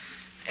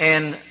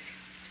 And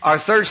our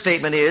third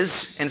statement is,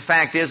 in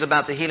fact, is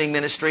about the healing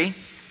ministry,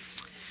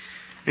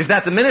 is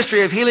that the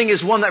ministry of healing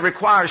is one that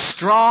requires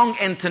strong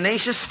and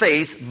tenacious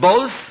faith,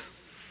 both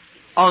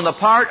on the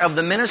part of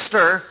the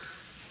minister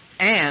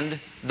and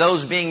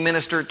those being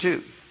ministered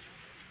to.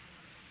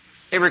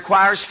 It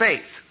requires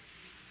faith.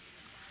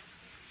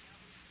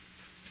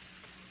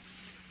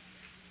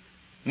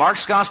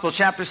 Mark's Gospel,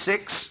 chapter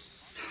 6.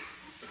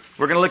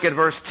 We're going to look at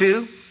verse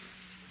 2,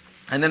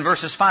 and then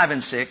verses 5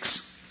 and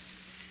 6.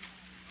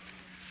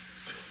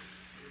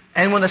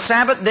 And when the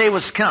Sabbath day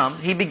was come,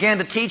 He began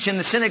to teach in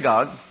the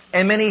synagogue,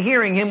 and many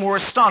hearing Him were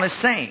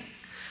astonished, saying,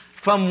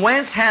 From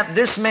whence hath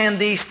this man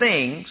these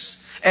things?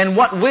 And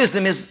what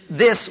wisdom is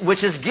this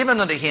which is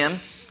given unto Him,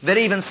 that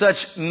even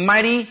such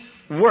mighty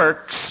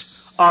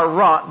works are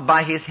wrought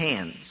by His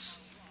hands?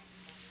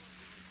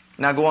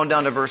 Now go on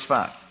down to verse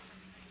 5.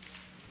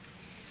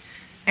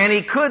 And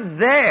He could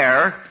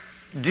there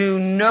do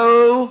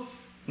no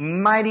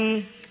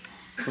mighty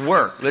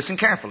work. Listen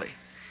carefully.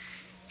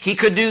 He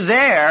could do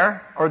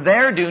there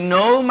do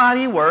no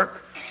mighty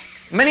work.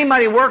 Many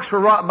mighty works were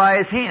wrought by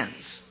His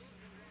hands.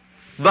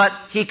 But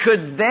He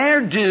could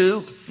there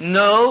do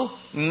no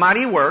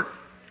mighty work,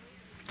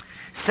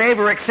 save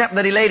or except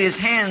that He laid His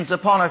hands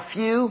upon a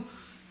few,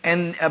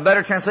 and a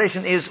better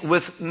translation is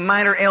with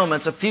minor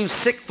ailments, a few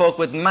sick folk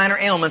with minor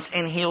ailments,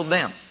 and healed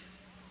them.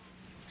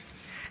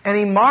 And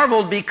He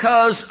marveled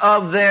because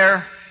of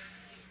their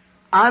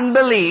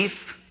unbelief,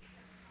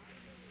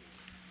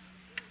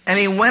 and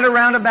He went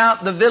around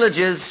about the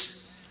villages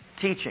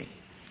teaching.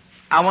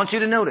 I want you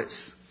to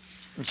notice,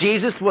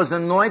 Jesus was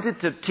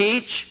anointed to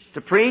teach,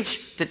 to preach,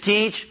 to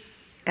teach,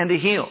 and to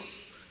heal.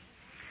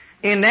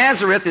 In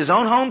Nazareth, His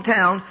own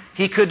hometown,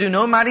 He could do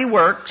no mighty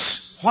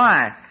works.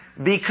 Why?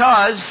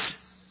 Because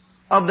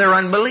of their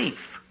unbelief.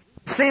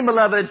 See,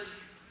 beloved,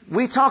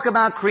 we talk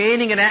about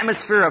creating an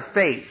atmosphere of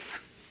faith.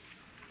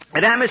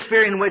 An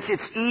atmosphere in which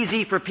it's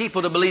easy for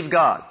people to believe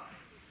God.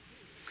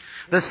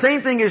 The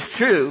same thing is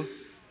true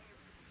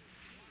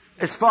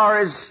as far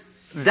as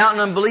doubt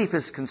and unbelief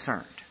is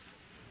concerned.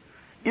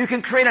 You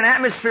can create an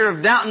atmosphere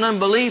of doubt and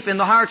unbelief in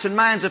the hearts and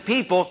minds of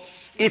people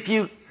if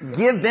you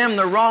give them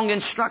the wrong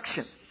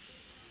instruction.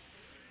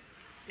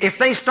 If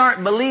they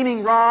start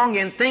believing wrong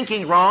and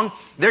thinking wrong,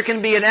 there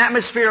can be an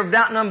atmosphere of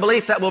doubt and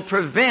unbelief that will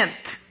prevent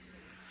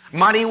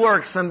Mighty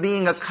works are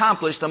being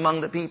accomplished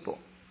among the people.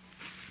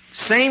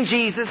 Same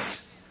Jesus,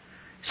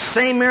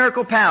 same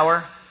miracle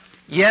power,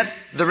 yet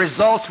the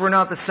results were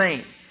not the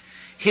same.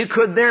 He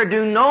could there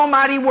do no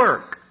mighty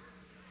work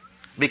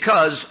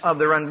because of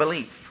their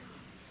unbelief.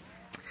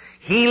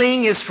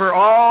 Healing is for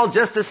all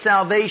just as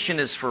salvation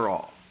is for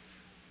all.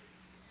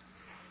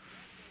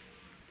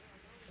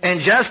 And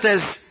just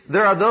as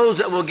there are those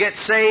that will get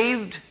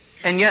saved,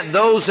 and yet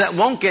those that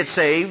won't get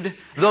saved,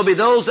 there'll be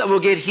those that will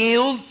get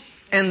healed,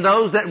 and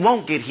those that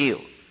won't get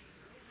healed.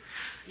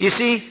 You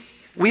see,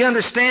 we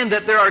understand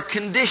that there are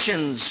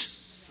conditions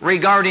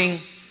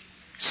regarding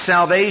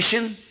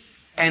salvation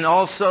and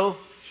also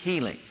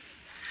healing.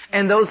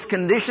 And those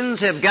conditions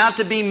have got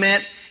to be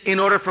met in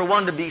order for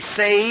one to be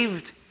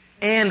saved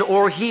and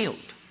or healed.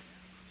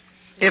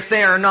 If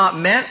they are not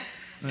met,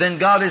 then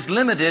God is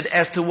limited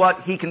as to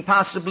what He can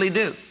possibly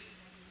do.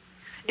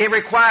 It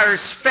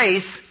requires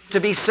faith to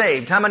be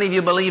saved. How many of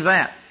you believe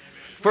that?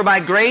 For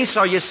by grace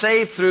are you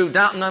saved through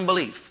doubt and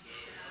unbelief?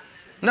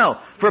 No.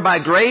 For by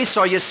grace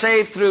are you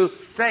saved through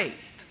faith.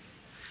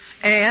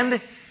 And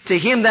to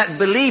him that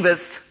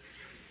believeth,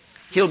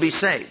 he'll be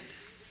saved.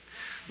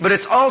 But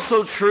it's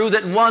also true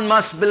that one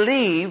must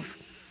believe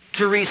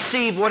to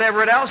receive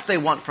whatever else they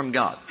want from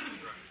God.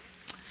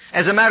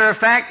 As a matter of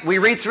fact, we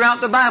read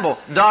throughout the Bible,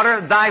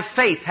 daughter, thy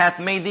faith hath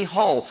made thee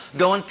whole.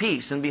 Go in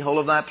peace and be whole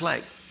of thy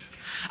plague.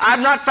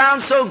 I've not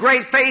found so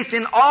great faith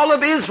in all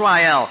of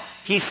Israel,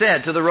 he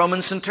said to the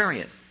Roman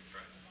centurion.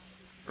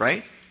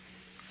 Right?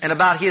 And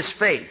about his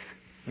faith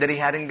that he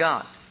had in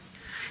God.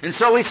 And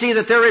so we see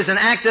that there is an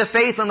act of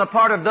faith on the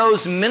part of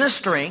those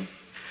ministering,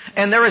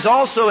 and there is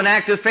also an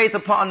act of faith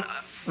upon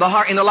the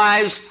heart in the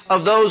lives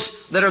of those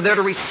that are there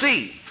to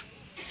receive.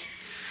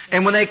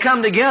 And when they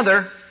come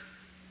together,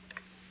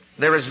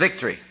 there is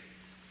victory.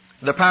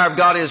 The power of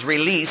God is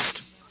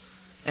released,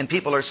 and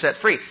people are set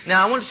free.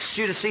 Now, I want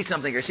you to see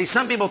something here. See,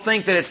 some people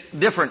think that it's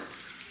different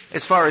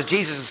as far as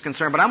Jesus is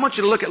concerned, but I want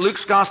you to look at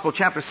Luke's Gospel,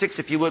 chapter 6,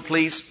 if you would,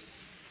 please.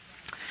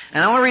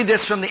 And I want to read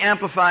this from the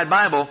Amplified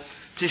Bible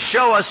to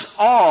show us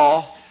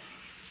all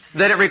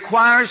that it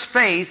requires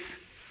faith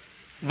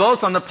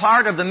both on the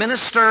part of the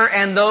minister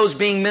and those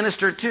being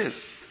ministered to.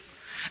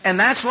 And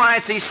that's why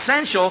it's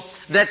essential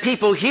that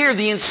people hear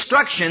the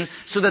instruction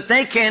so that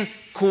they can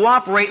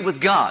cooperate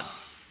with God.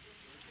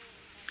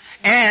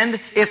 And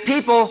if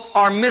people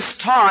are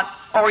mistaught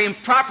or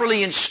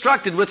improperly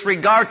instructed with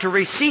regard to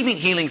receiving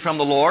healing from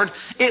the Lord,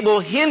 it will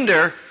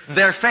hinder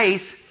their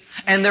faith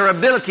and their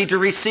ability to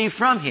receive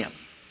from Him.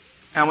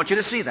 I want you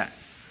to see that.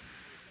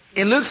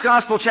 In Luke's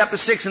Gospel, chapter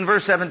 6 and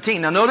verse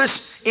 17. Now notice,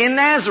 in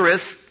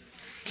Nazareth,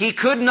 He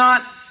could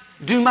not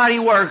do mighty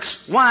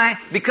works. Why?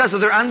 Because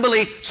of their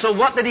unbelief. So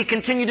what did He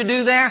continue to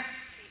do there?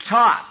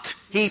 Taught.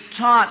 He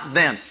taught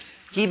them.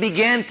 He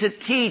began to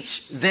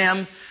teach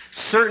them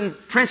certain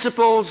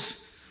principles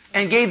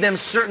and gave them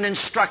certain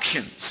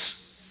instructions.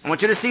 I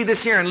want you to see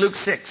this here in Luke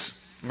 6,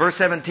 verse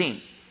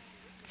 17.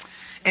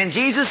 And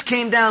Jesus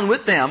came down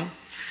with them,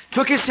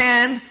 took His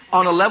stand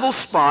on a level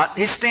spot,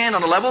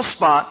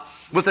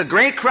 with a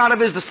great crowd of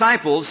His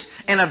disciples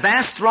and a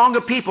vast throng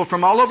of people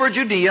from all over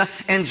Judea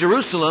and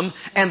Jerusalem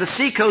and the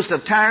seacoast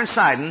of Tyre and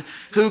Sidon,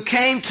 who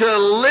came to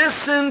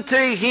listen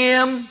to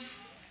Him.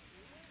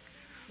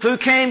 Who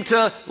came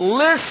to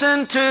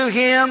listen to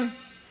Him.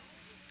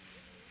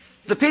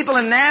 The people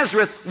in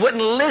Nazareth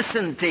wouldn't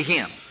listen to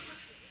Him.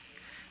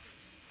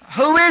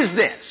 Who is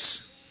this?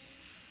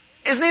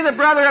 Isn't He the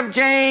brother of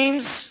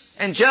James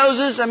and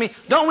Joseph? I mean,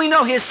 don't we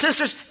know his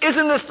sisters?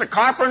 Isn't this the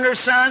carpenter's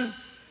son?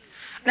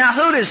 Now,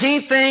 who does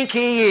he think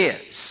he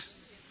is?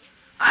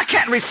 I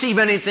can't receive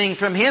anything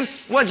from him.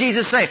 What did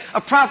Jesus say?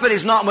 A prophet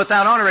is not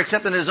without honor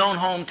except in his own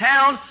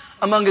hometown,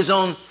 among his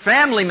own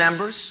family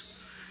members.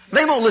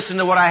 They won't listen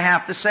to what I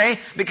have to say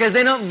because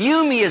they don't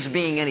view me as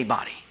being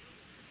anybody.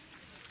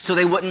 So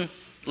they wouldn't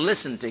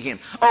listen to him.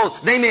 Oh,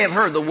 they may have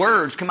heard the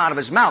words come out of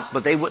his mouth,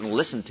 but they wouldn't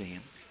listen to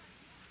him.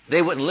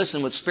 They wouldn't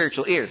listen with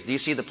spiritual ears. Do you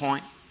see the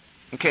point?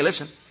 Okay,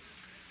 listen.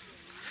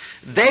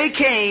 They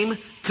came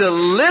to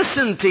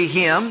listen to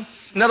him.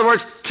 In other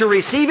words, to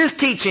receive his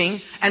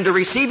teaching and to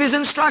receive his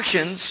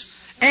instructions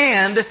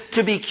and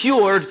to be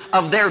cured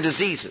of their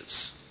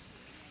diseases.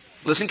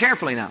 Listen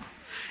carefully now.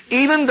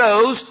 Even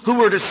those who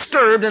were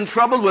disturbed and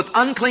troubled with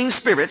unclean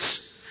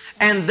spirits,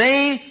 and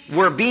they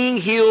were being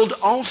healed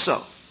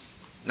also.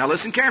 Now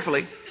listen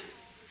carefully.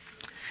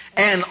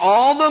 And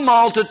all the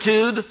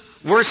multitude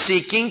were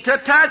seeking to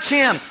touch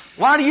him.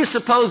 Why do you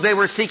suppose they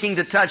were seeking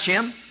to touch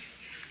him?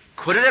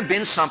 Could it have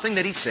been something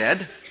that he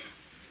said?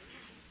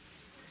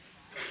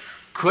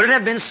 Could it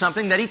have been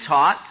something that he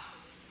taught?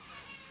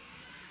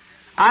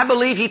 I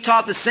believe he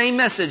taught the same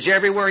message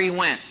everywhere he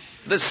went.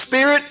 The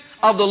Spirit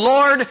of the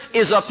Lord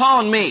is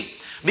upon me,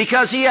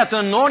 because He hath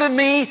anointed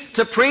me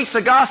to preach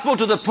the gospel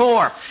to the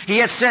poor. He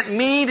hath sent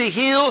me to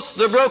heal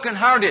the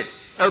brokenhearted.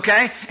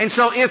 Okay? And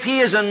so if He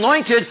is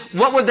anointed,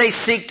 what would they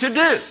seek to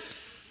do?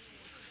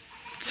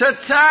 To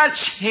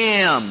touch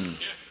Him.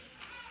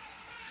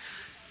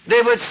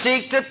 They would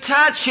seek to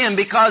touch Him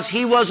because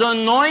He was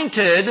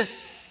anointed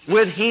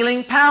with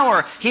healing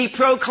power. He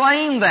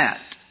proclaimed that.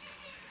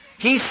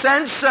 He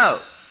said so.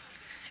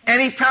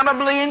 And He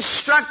probably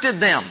instructed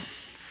them.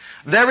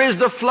 There is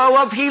the flow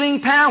of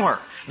healing power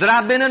that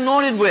I've been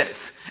anointed with.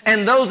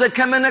 And those that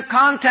come into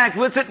contact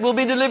with it will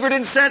be delivered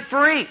and set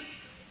free.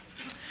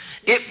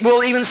 It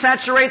will even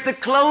saturate the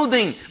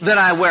clothing that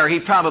I wear, He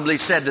probably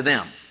said to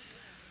them.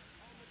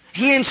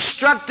 He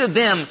instructed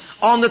them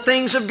on the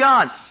things of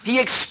God. He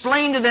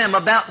explained to them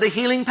about the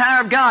healing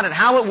power of God and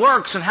how it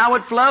works and how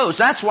it flows.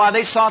 That's why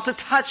they sought to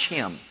touch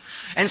Him.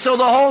 And so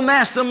the whole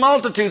mass, the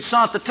multitude,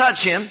 sought to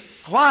touch Him.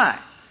 Why?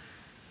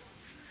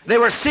 They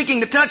were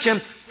seeking to touch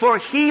Him, for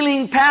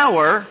healing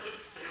power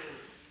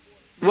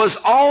was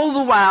all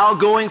the while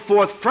going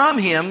forth from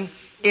Him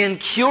and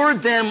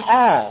cured them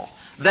all.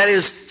 That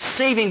is,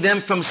 saving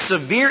them from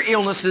severe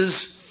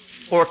illnesses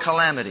or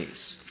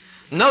calamities.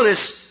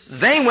 Notice,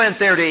 they went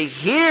there to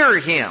hear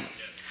Him,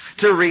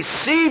 to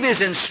receive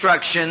His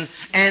instruction,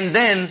 and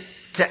then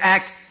to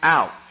act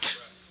out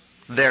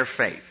their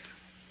faith.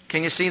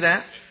 Can you see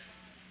that?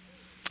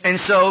 And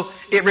so,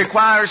 it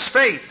requires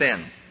faith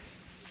then,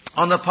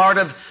 on the part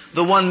of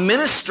the one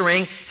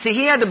ministering. See,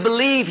 he had to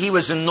believe he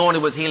was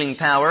anointed with healing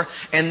power,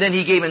 and then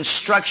he gave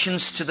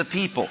instructions to the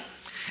people.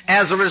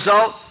 As a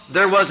result,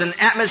 there was an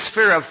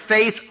atmosphere of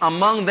faith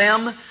among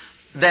them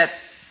that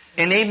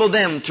enabled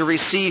them to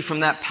receive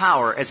from that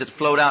power as it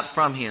flowed out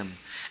from him.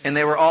 And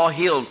they were all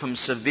healed from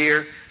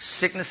severe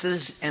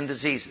sicknesses and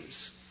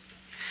diseases.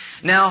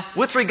 Now,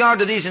 with regard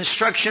to these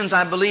instructions,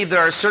 I believe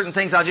there are certain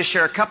things. I'll just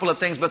share a couple of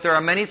things, but there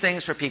are many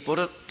things for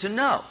people to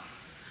know.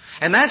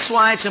 And that's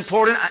why it's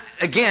important,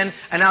 again,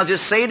 and I'll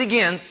just say it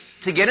again,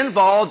 to get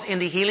involved in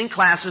the healing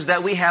classes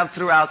that we have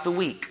throughout the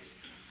week.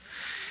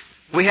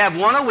 We have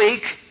one a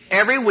week,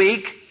 every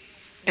week,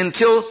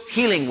 until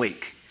Healing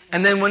Week.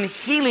 And then when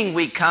Healing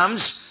Week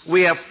comes,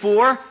 we have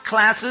 4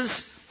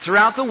 classes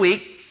throughout the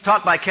week,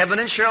 taught by Kevin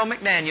and Cheryl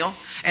McDaniel,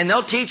 and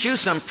they'll teach you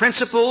some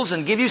principles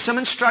and give you some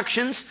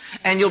instructions,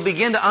 and you'll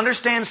begin to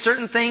understand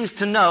certain things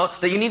to know,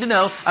 that you need to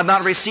know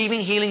about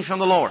receiving healing from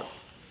the Lord.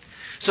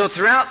 So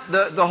throughout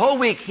the whole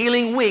week,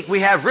 Healing Week,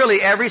 we have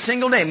really every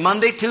single day,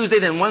 Monday, Tuesday,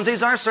 then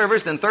Wednesday's our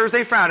service, then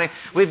Thursday, Friday,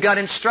 we've got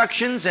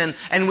instructions,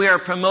 and we are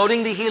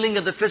promoting the healing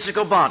of the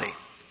physical body.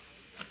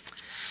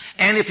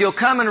 And if you'll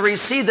come and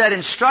receive that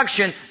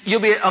instruction,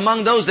 you'll be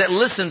among those that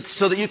listen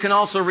so that you can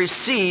also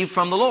receive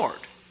from the Lord.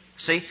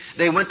 See,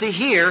 they went to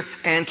hear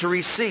and to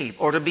receive,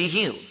 or to be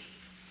healed.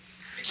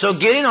 So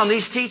get in on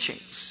these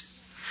teachings.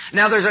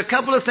 Now there's a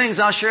couple of things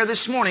I'll share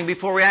this morning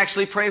before we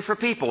actually pray for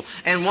people.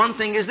 And one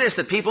thing is this,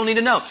 that people need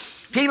to know.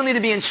 People need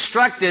to be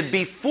instructed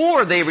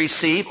before they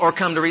receive or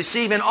come to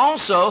receive, and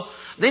also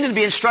they need to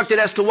be instructed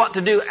as to what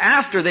to do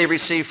after they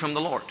receive from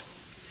the Lord.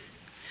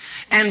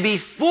 And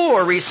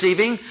before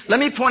receiving, let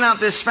me point out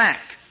this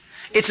fact.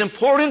 It's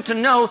important to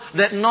know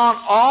that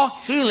not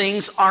all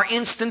healings are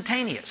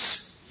instantaneous.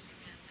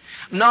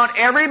 Not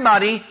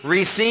everybody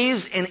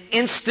receives an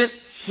instant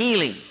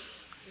healing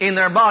in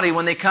their body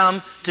when they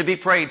come to be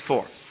prayed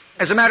for.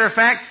 As a matter of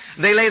fact,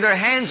 they lay their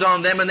hands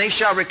on them and they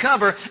shall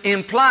recover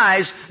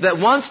implies that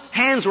once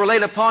hands were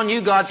laid upon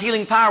you, God's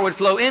healing power would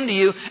flow into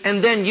you,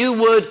 and then you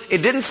would, it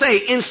didn't say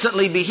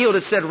instantly be healed,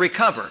 it said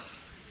recover.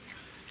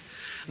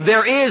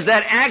 There is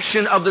that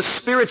action of the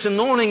Spirit's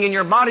anointing in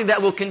your body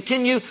that will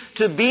continue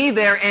to be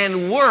there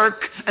and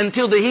work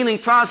until the healing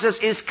process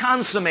is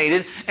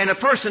consummated, and a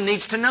person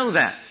needs to know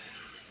that.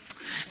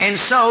 And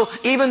so,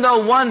 even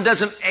though one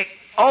doesn't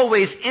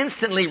always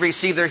instantly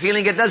receive their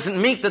healing, it doesn't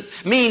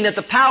mean that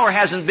the power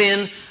hasn't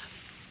been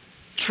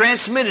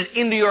transmitted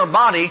into your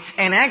body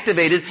and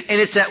activated, and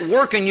it's at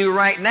work in you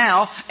right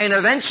now, and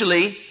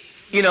eventually,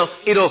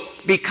 it'll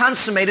be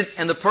consummated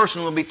and the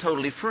person will be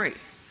totally free.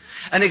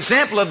 An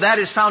example of that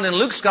is found in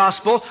Luke's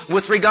Gospel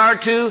with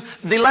regard to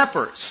the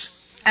lepers.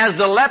 As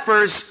the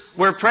lepers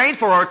were prayed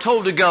for or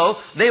told to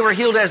go, they were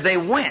healed as they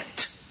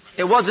went.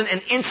 It wasn't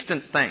an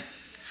instant thing.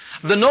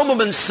 The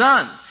nobleman's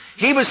son,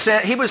 he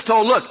was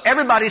told, look,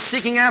 everybody's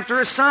seeking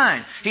after a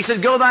sign. He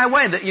said, go thy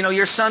way, that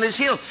your son is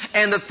healed.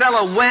 And the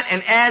fellow went,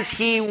 and as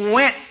he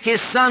went, his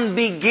son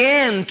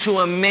began to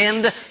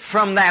amend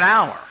from that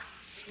hour.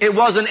 It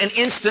wasn't an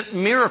instant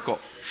miracle.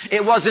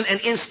 It wasn't an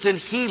instant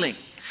healing.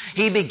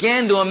 He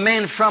began to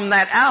amend from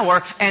that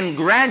hour and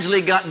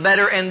gradually got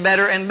better and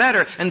better and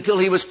better until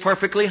he was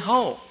perfectly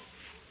whole.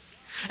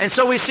 And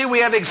so we see we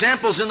have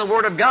examples in the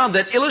Word of God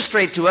that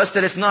illustrate to us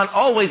that it's not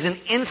always an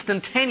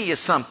instantaneous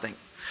something.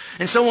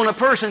 And so when a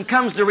person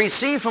comes to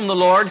receive from the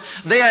Lord,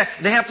 they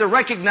have to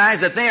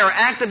recognize that they are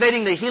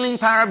activating the healing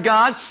power of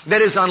God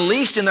that is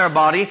unleashed in their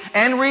body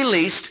and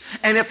released.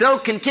 And if they'll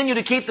continue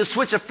to keep the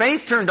switch of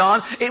faith turned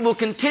on, it will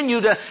continue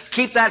to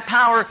keep that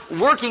power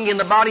working in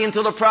the body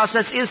until the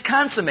process is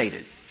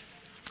consummated.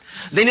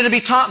 They need to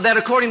be taught that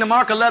according to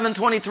Mark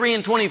 11:23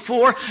 and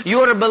 24,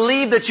 you ought to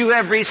believe that you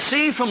have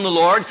received from the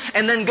Lord,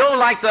 and then go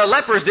like the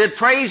lepers did,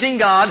 praising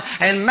God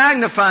and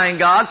magnifying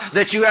God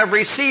that you have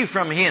received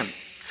from Him.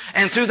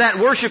 And through that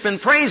worship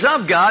and praise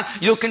of God,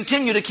 you'll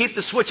continue to keep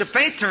the switch of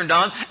faith turned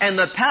on, and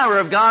the power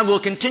of God will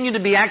continue to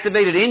be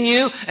activated in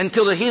you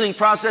until the healing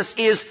process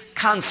is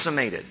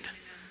consummated.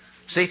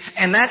 See,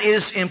 and that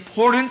is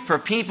important for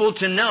people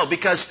to know,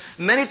 because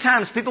many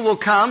times people will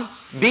come,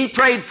 be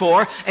prayed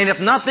for, and if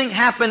nothing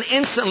happened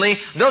instantly,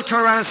 they'll turn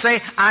around and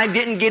say, I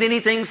didn't get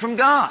anything from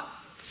God.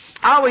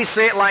 I always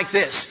say it like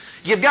this.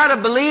 You've got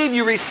to believe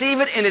you receive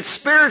it in its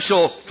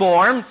spiritual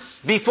form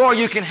before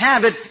you can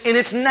have it in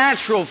its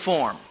natural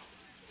form.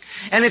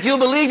 And if you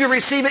believe you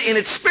receive it in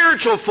its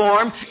spiritual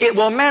form, it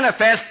will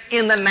manifest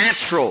in the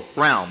natural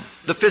realm,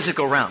 the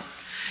physical realm.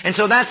 And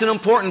so that's an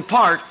important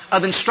part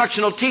of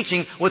instructional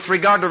teaching with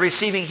regard to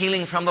receiving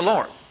healing from the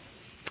Lord.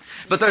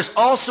 But there's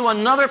also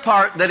another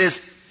part that is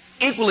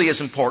equally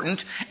as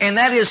important, and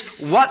that is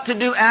what to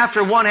do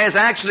after one has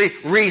actually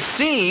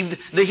received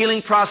the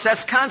healing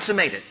process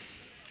consummated.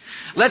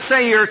 Let's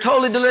say you're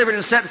totally delivered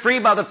and set free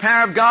by the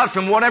power of God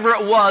from whatever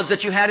it was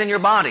that you had in your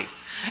body.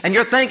 And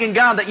you're thanking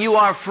God that you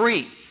are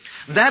free.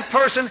 That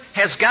person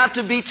has got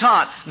to be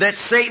taught that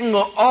Satan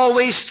will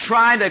always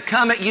try to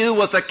come at you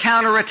with a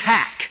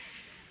counterattack.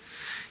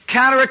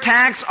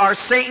 Counterattacks are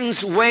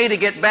Satan's way to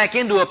get back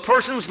into a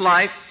person's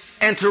life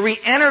and to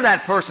re-enter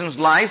that person's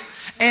life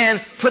and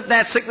put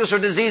that sickness or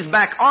disease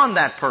back on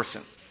that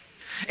person.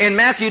 In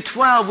Matthew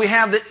 12, we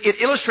have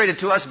it illustrated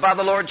to us by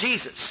the Lord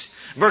Jesus.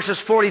 Verses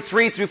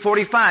 43 through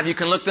 45. You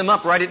can look them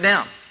up, write it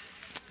down.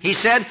 He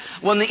said,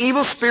 when the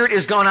evil spirit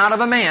is gone out of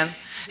a man,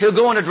 he'll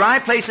go into dry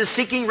places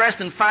seeking rest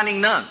and finding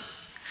none.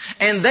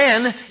 And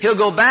then he'll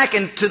go back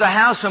into the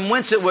house from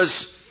whence it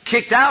was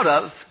kicked out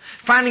of,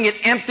 finding it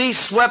empty,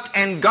 swept,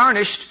 and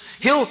garnished.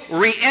 He'll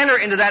re-enter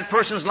into that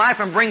person's life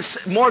and bring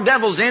more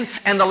devils in,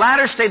 and the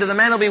latter state of the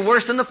man will be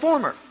worse than the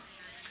former.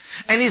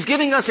 And he's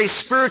giving us a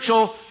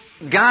spiritual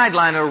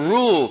guideline, a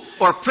rule,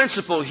 or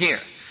principle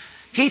here.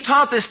 He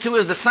taught this to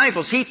his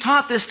disciples. He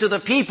taught this to the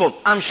people,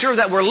 I'm sure,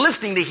 that were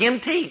listening to him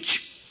teach.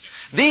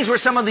 These were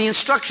some of the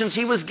instructions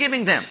he was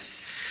giving them.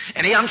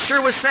 And he, I'm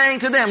sure, was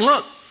saying to them,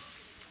 look,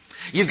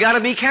 you've got to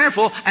be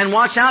careful and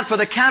watch out for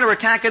the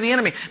counterattack of the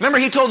enemy. Remember,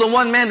 he told the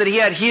one man that he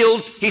had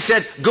healed, he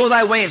said, go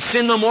thy way and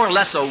sin no more,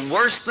 lest a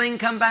worse thing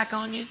come back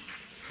on you.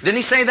 Didn't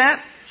he say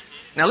that?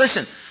 Now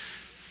listen,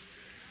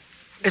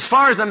 as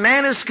far as the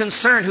man is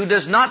concerned who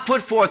does not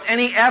put forth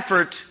any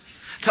effort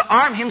to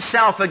arm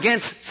himself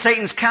against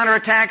Satan's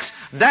counterattacks,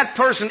 that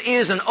person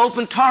is an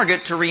open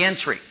target to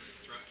reentry.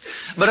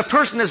 But a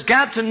person has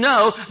got to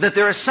know that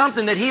there is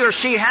something that he or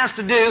she has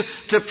to do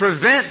to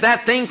prevent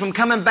that thing from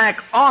coming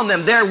back on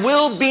them. There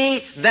will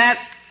be that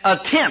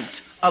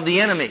attempt of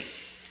the enemy.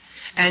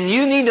 And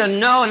you need to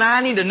know, and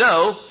I need to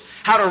know,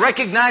 how to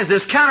recognize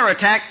this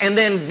counterattack and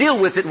then deal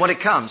with it when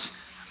it comes.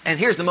 And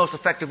here's the most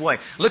effective way.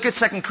 Look at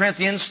 2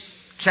 Corinthians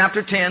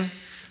chapter 10,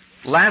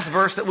 last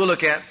verse that we'll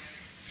look at.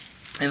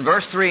 In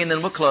verse 3, and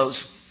then we'll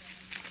close.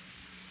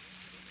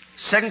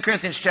 2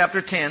 Corinthians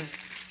chapter 10,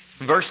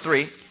 verse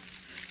 3.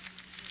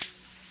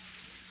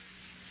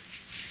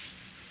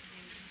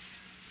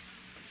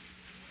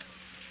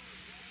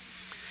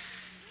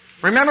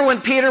 Remember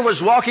when Peter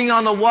was walking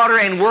on the water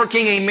and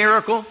working a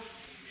miracle?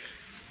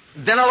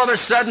 Then all of a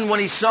sudden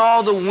when he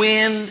saw the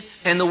wind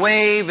and the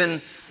wave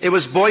and it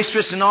was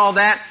boisterous and all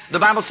that, the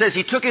Bible says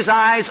he took his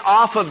eyes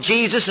off of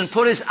Jesus and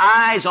put his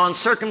eyes on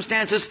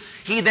circumstances.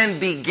 He then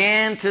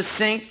began to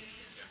sink.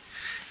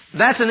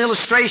 That's an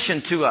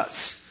illustration to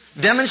us,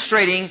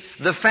 demonstrating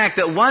the fact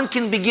that one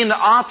can begin to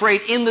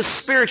operate in the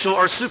spiritual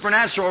or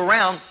supernatural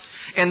realm,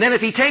 and then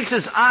if he takes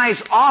his eyes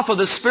off of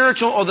the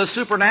spiritual or the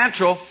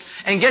supernatural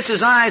and gets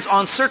his eyes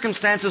on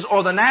circumstances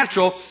or the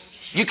natural,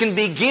 you can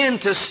begin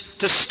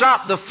to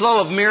stop the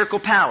flow of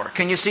miracle power.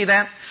 Can you see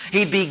that?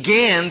 He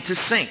began to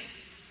sink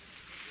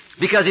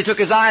because he took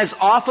his eyes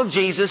off of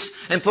Jesus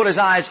and put his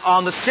eyes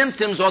on the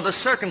symptoms or the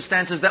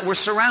circumstances that were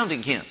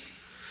surrounding him.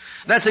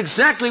 That's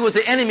exactly what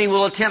the enemy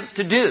will attempt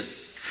to do.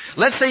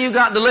 Let's say you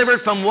got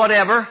delivered from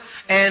whatever,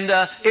 and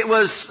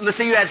let's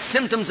say you had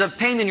symptoms of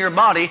pain in your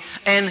body,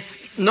 and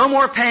no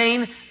more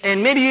pain,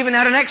 and maybe you even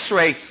had an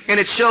x-ray, and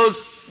it showed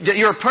that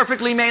you're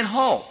perfectly made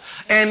whole.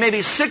 And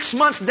maybe 6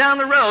 months down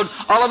the road,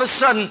 all of a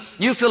sudden,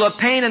 you feel a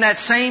pain in that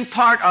same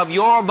part of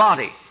your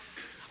body.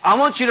 I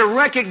want you to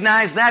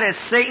recognize that as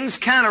Satan's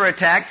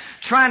counterattack,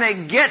 trying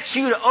to get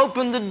you to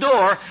open the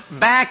door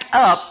back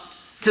up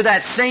to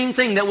that same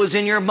thing that was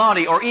in your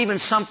body, or even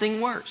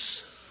something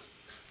worse.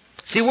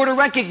 See, we're to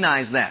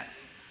recognize that.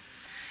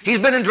 He's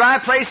been in dry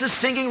places,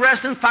 seeking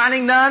rest and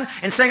finding none,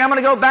 and saying, I'm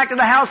going to go back to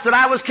the house that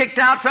I was kicked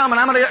out from, and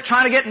I'm going to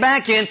try to get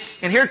back in.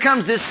 And here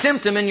comes this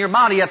symptom in your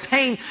body, a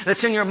pain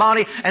that's in your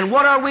body. And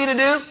what are we to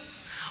do?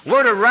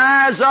 We're to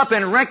rise up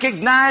and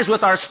recognize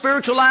with our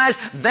spiritual eyes,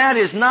 that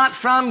is not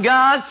from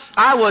God.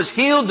 I was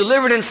healed,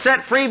 delivered, and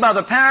set free by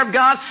the power of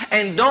God.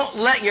 And don't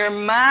let your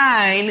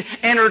mind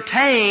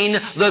entertain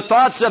the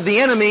thoughts of the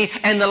enemy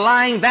and the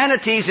lying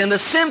vanities and the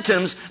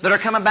symptoms that are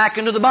coming back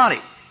into the body.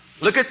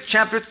 Look at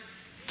chapter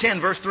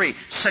 10, verse 3,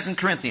 2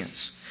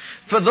 Corinthians.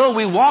 For though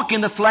we walk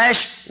in the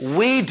flesh,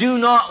 we do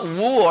not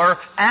war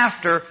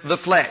after the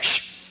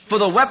flesh. For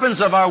the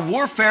weapons of our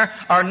warfare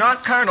are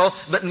not carnal,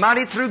 but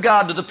mighty through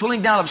God to the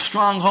pulling down of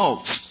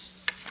strongholds,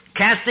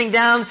 casting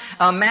down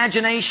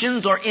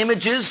imaginations or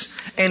images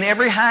and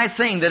every high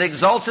thing that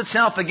exalts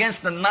itself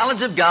against the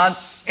knowledge of God,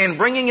 and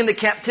bringing into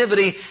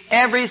captivity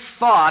every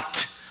thought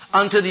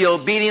unto the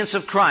obedience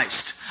of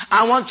Christ.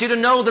 I want you to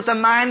know that the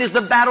mind is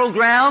the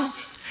battleground,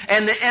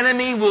 and the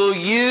enemy will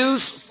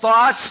use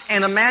thoughts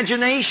and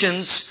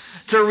imaginations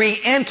to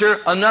re-enter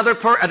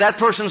that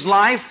person's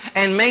life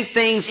and make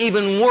things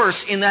even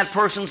worse in that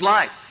person's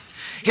life.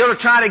 He'll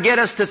try to get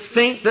us to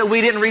think that we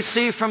didn't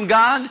receive from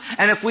God.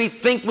 And if we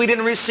think we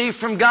didn't receive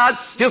from God,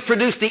 He'll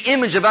produce the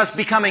image of us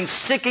becoming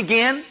sick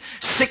again,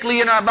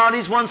 sickly in our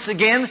bodies once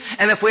again.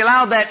 And if we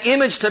allow that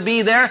image to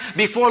be there,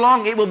 before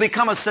long it will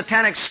become a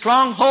satanic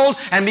stronghold.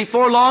 And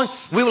before long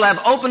we will have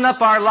opened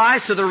up our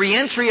lives to the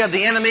re-entry of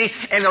the enemy,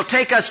 and it'll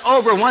take us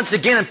over once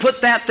again and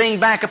put that thing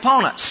back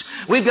upon us.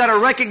 We've got to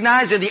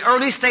recognize in the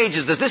early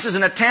stages that this is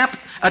an attempt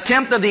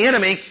of the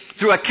enemy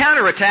through a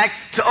counterattack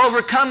to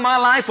overcome my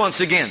life once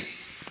again.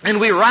 And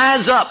we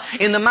rise up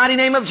in the mighty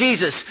name of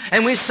Jesus,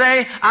 and we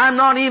say, I'm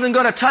not even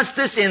going to touch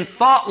this in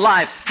thought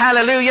life.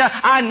 Hallelujah.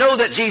 I know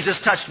that Jesus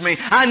touched me.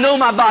 I know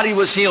my body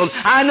was healed.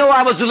 I know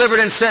I was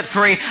delivered and set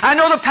free. I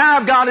know the power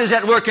of God is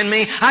at work in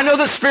me. I know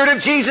the Spirit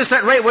of Jesus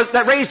that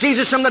raised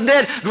Jesus from the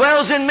dead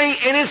dwells in me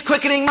and is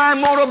quickening my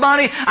mortal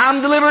body.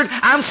 I'm delivered.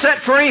 I'm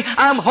set free.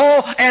 I'm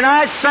whole. And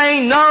I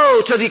say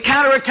no to the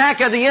counterattack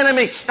of the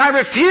enemy. I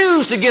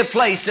refuse to give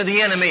place to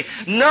the enemy.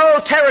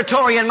 No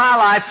territory in my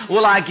life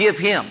will I give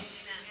him.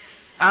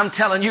 I'm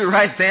telling you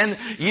right then,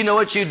 you know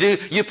what you do?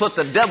 You put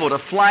the devil to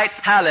flight.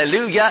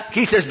 Hallelujah.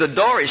 He says the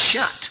door is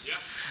shut.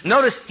 Yeah.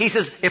 Notice, he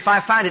says, if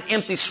I find it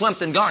empty,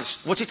 swept, and garnished.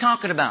 What's he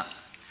talking about?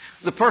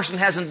 The person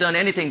hasn't done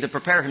anything to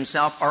prepare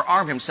himself or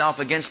arm himself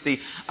against the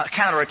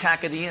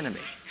counterattack of the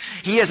enemy.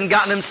 He hasn't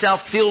gotten himself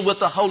filled with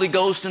the Holy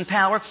Ghost and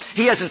power.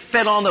 He hasn't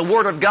fed on the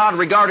Word of God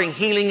regarding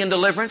healing and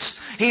deliverance.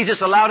 He's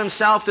just allowed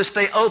himself to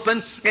stay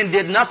open and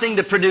did nothing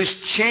to produce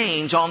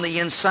change on the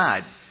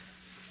inside.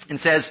 And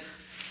says,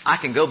 I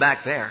can go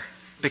back there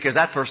because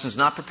that person's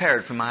not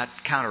prepared for my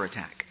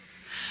counterattack.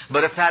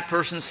 But if that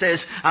person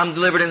says, I'm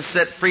delivered and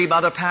set free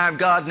by the power of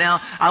God now,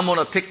 I'm going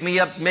to pick me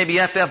up maybe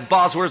F.F.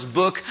 Bosworth's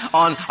book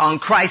on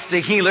Christ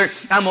the Healer.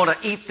 I'm going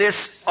to eat this.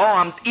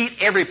 Eat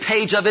every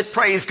page of it.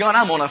 Praise God.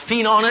 I'm going to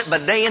feed on it,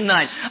 but day and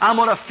night. I'm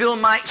going to fill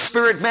my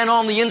spirit man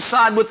on the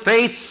inside with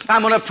faith.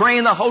 I'm going to pray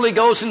in the Holy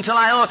Ghost until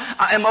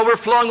I am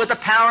overflowing with the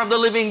power of the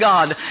living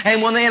God.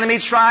 And when the enemy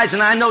tries,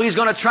 and I know he's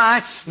going to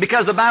try,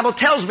 because the Bible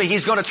tells me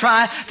he's going to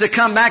try to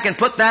come back and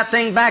put that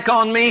thing back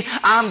on me,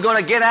 I'm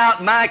going to get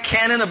out my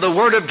cannon of the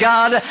Word of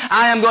God.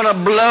 I am going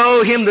to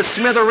blow him to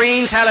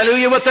smithereens,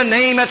 hallelujah, with the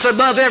name that's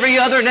above every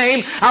other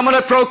name. I'm going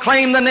to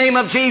proclaim the name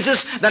of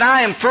Jesus, that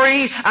I am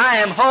free,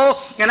 I am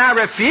whole, and I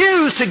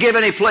refuse to give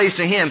any place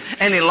to him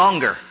any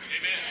longer. Amen.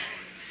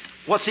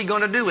 What's he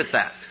going to do with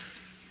that?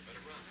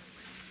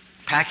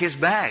 Pack his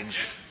bags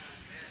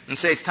and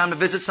say it's time to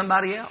visit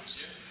somebody else.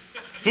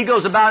 He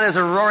goes about as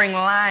a roaring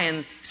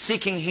lion,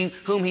 seeking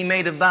whom he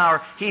may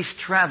devour. He's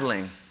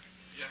traveling.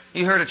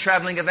 You heard of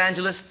traveling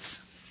evangelists?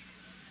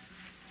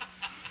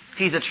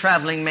 He's a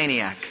traveling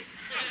maniac,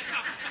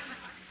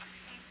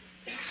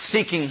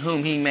 seeking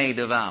whom he may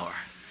devour.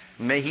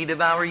 May he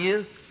devour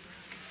you?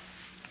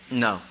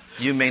 No,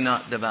 you may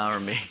not devour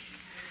me.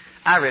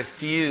 I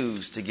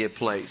refuse to give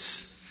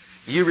place.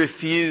 You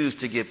refuse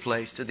to give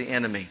place to the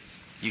enemy.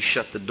 You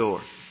shut the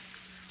door.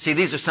 See,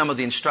 these are some of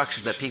the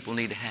instructions that people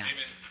need to have.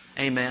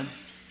 Amen.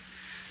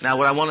 Now,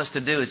 what I want us to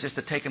do is just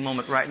to take a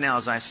moment right now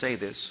as I say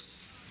this.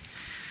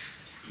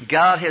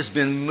 God has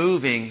been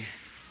moving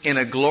in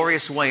a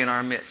glorious way in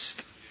our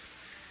midst.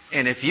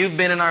 And if you've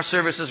been in our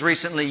services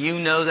recently, you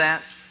know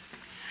that.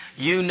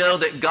 You know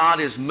that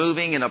God is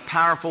moving in a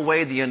powerful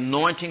way. The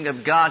anointing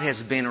of God has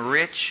been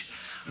rich.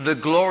 The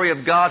glory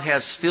of God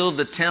has filled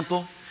the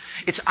temple.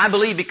 It's, I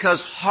believe,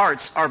 because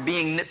hearts are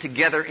being knit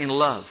together in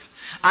love.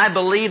 I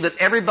believe that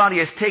everybody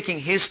is taking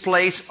his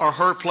place or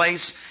her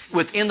place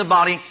within the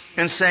body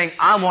and saying,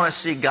 I want to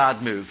see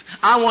God move.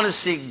 I want to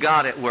see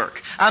God at work.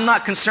 I'm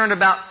not concerned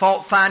about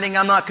fault finding.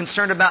 I'm not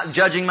concerned about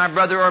judging my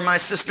brother or my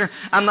sister.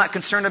 I'm not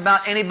concerned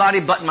about anybody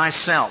but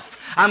myself.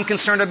 I'm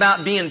concerned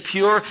about being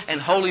pure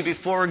and holy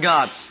before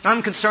God.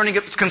 I'm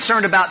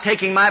concerned about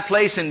taking my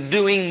place and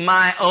doing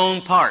my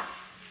own part.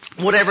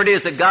 Whatever it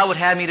is that God would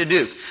have me to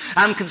do.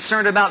 I'm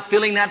concerned about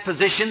filling that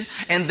position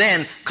and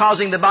then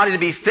causing the body to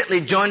be fitly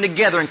joined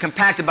together and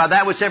compacted by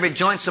that which every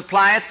joint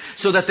supplieth,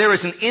 so that there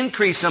is an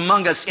increase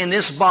among us in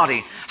this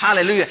body.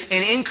 Hallelujah.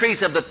 An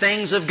increase of the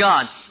things of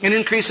God. An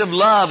increase of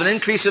love, an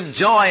increase of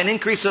joy, an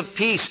increase of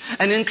peace,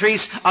 an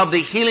increase of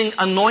the healing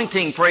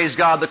anointing, praise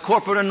God, the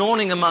corporate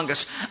anointing among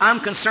us. I'm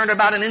concerned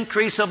about an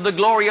increase of the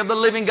glory of the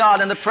living God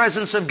and the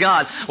presence of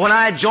God. When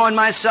I join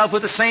myself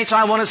with the saints,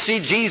 I want to see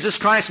Jesus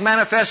Christ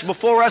manifest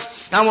before us us.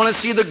 I want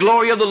to see the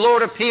glory of the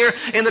Lord appear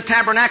in the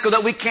tabernacle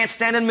that we can't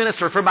stand and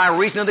minister for by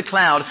reason of the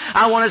cloud.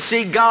 I want to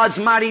see God's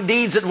mighty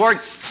deeds at work,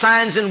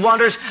 signs and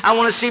wonders. I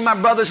want to see my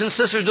brothers and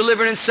sisters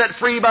delivered and set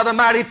free by the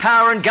mighty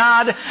power of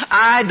God.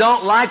 I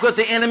don't like what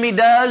the enemy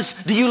does.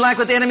 Do you like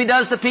what the enemy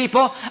does to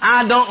people?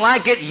 I don't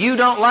like it. You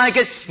don't like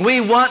it.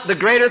 We want the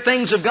greater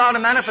things of God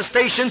in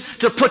manifestation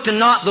to put to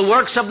naught the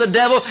works of the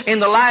devil in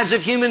the lives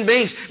of human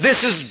beings.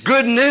 This is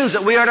good news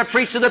that we are to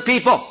preach to the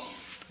people.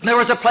 There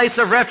was a place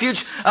of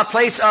refuge, a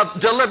place of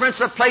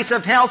deliverance, a place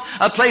of health,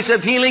 a place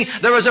of healing.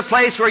 There was a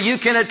place where you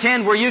can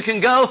attend, where you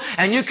can go,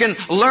 and you can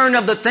learn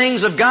of the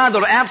things of God that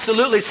will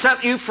absolutely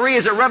set you free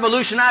as it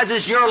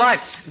revolutionizes your life.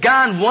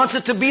 God wants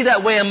it to be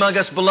that way among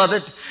us,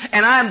 beloved.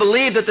 And I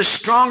believe that the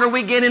stronger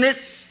we get in it,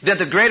 that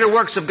the greater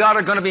works of God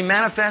are going to be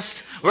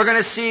manifest. We're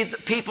going to see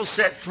people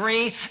set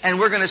free, and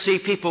we're going to see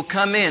people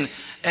come in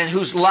and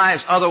whose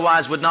lives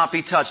otherwise would not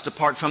be touched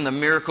apart from the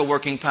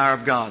miracle-working power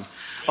of God.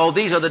 Oh,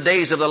 these are the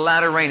days of the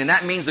latter rain, and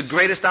that means the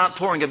greatest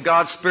outpouring of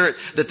God's Spirit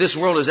that this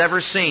world has ever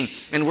seen.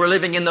 And we're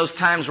living in those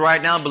times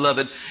right now,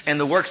 beloved, and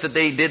the works that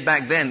they did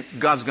back then,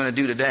 God's going to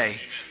do today.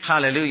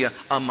 Hallelujah,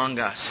 among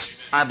us.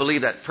 I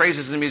believe that.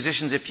 Praises and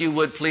musicians, if you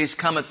would please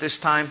come at this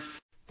time.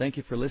 Thank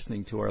you for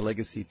listening to our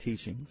Legacy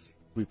teachings.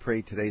 We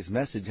pray today's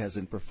message has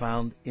a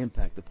profound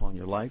impact upon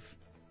your life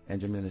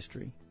and your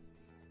ministry.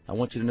 I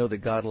want you to know that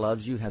God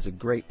loves you, has a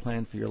great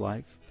plan for your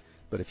life.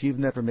 But if you've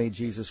never made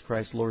Jesus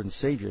Christ Lord and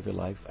Savior of your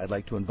life, I'd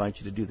like to invite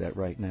you to do that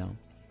right now.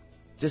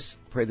 Just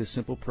pray this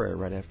simple prayer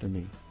right after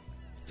me.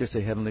 Just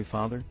say, Heavenly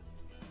Father,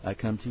 I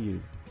come to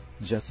you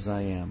just as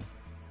I am.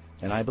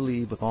 And I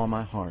believe with all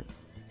my heart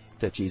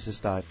that Jesus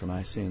died for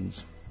my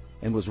sins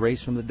and was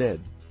raised from the dead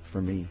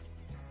for me.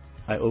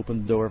 I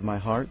open the door of my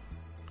heart.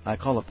 I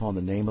call upon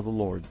the name of the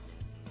Lord.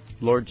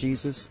 Lord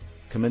Jesus,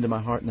 come into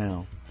my heart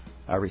now.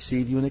 I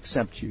receive you and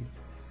accept you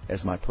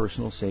as my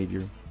personal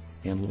Savior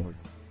and Lord.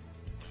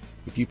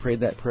 If you prayed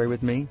that prayer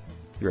with me,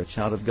 you're a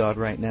child of God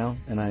right now,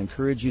 and I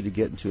encourage you to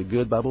get into a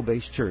good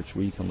Bible-based church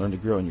where you can learn to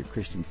grow in your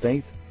Christian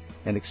faith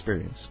and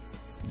experience.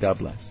 God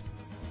bless.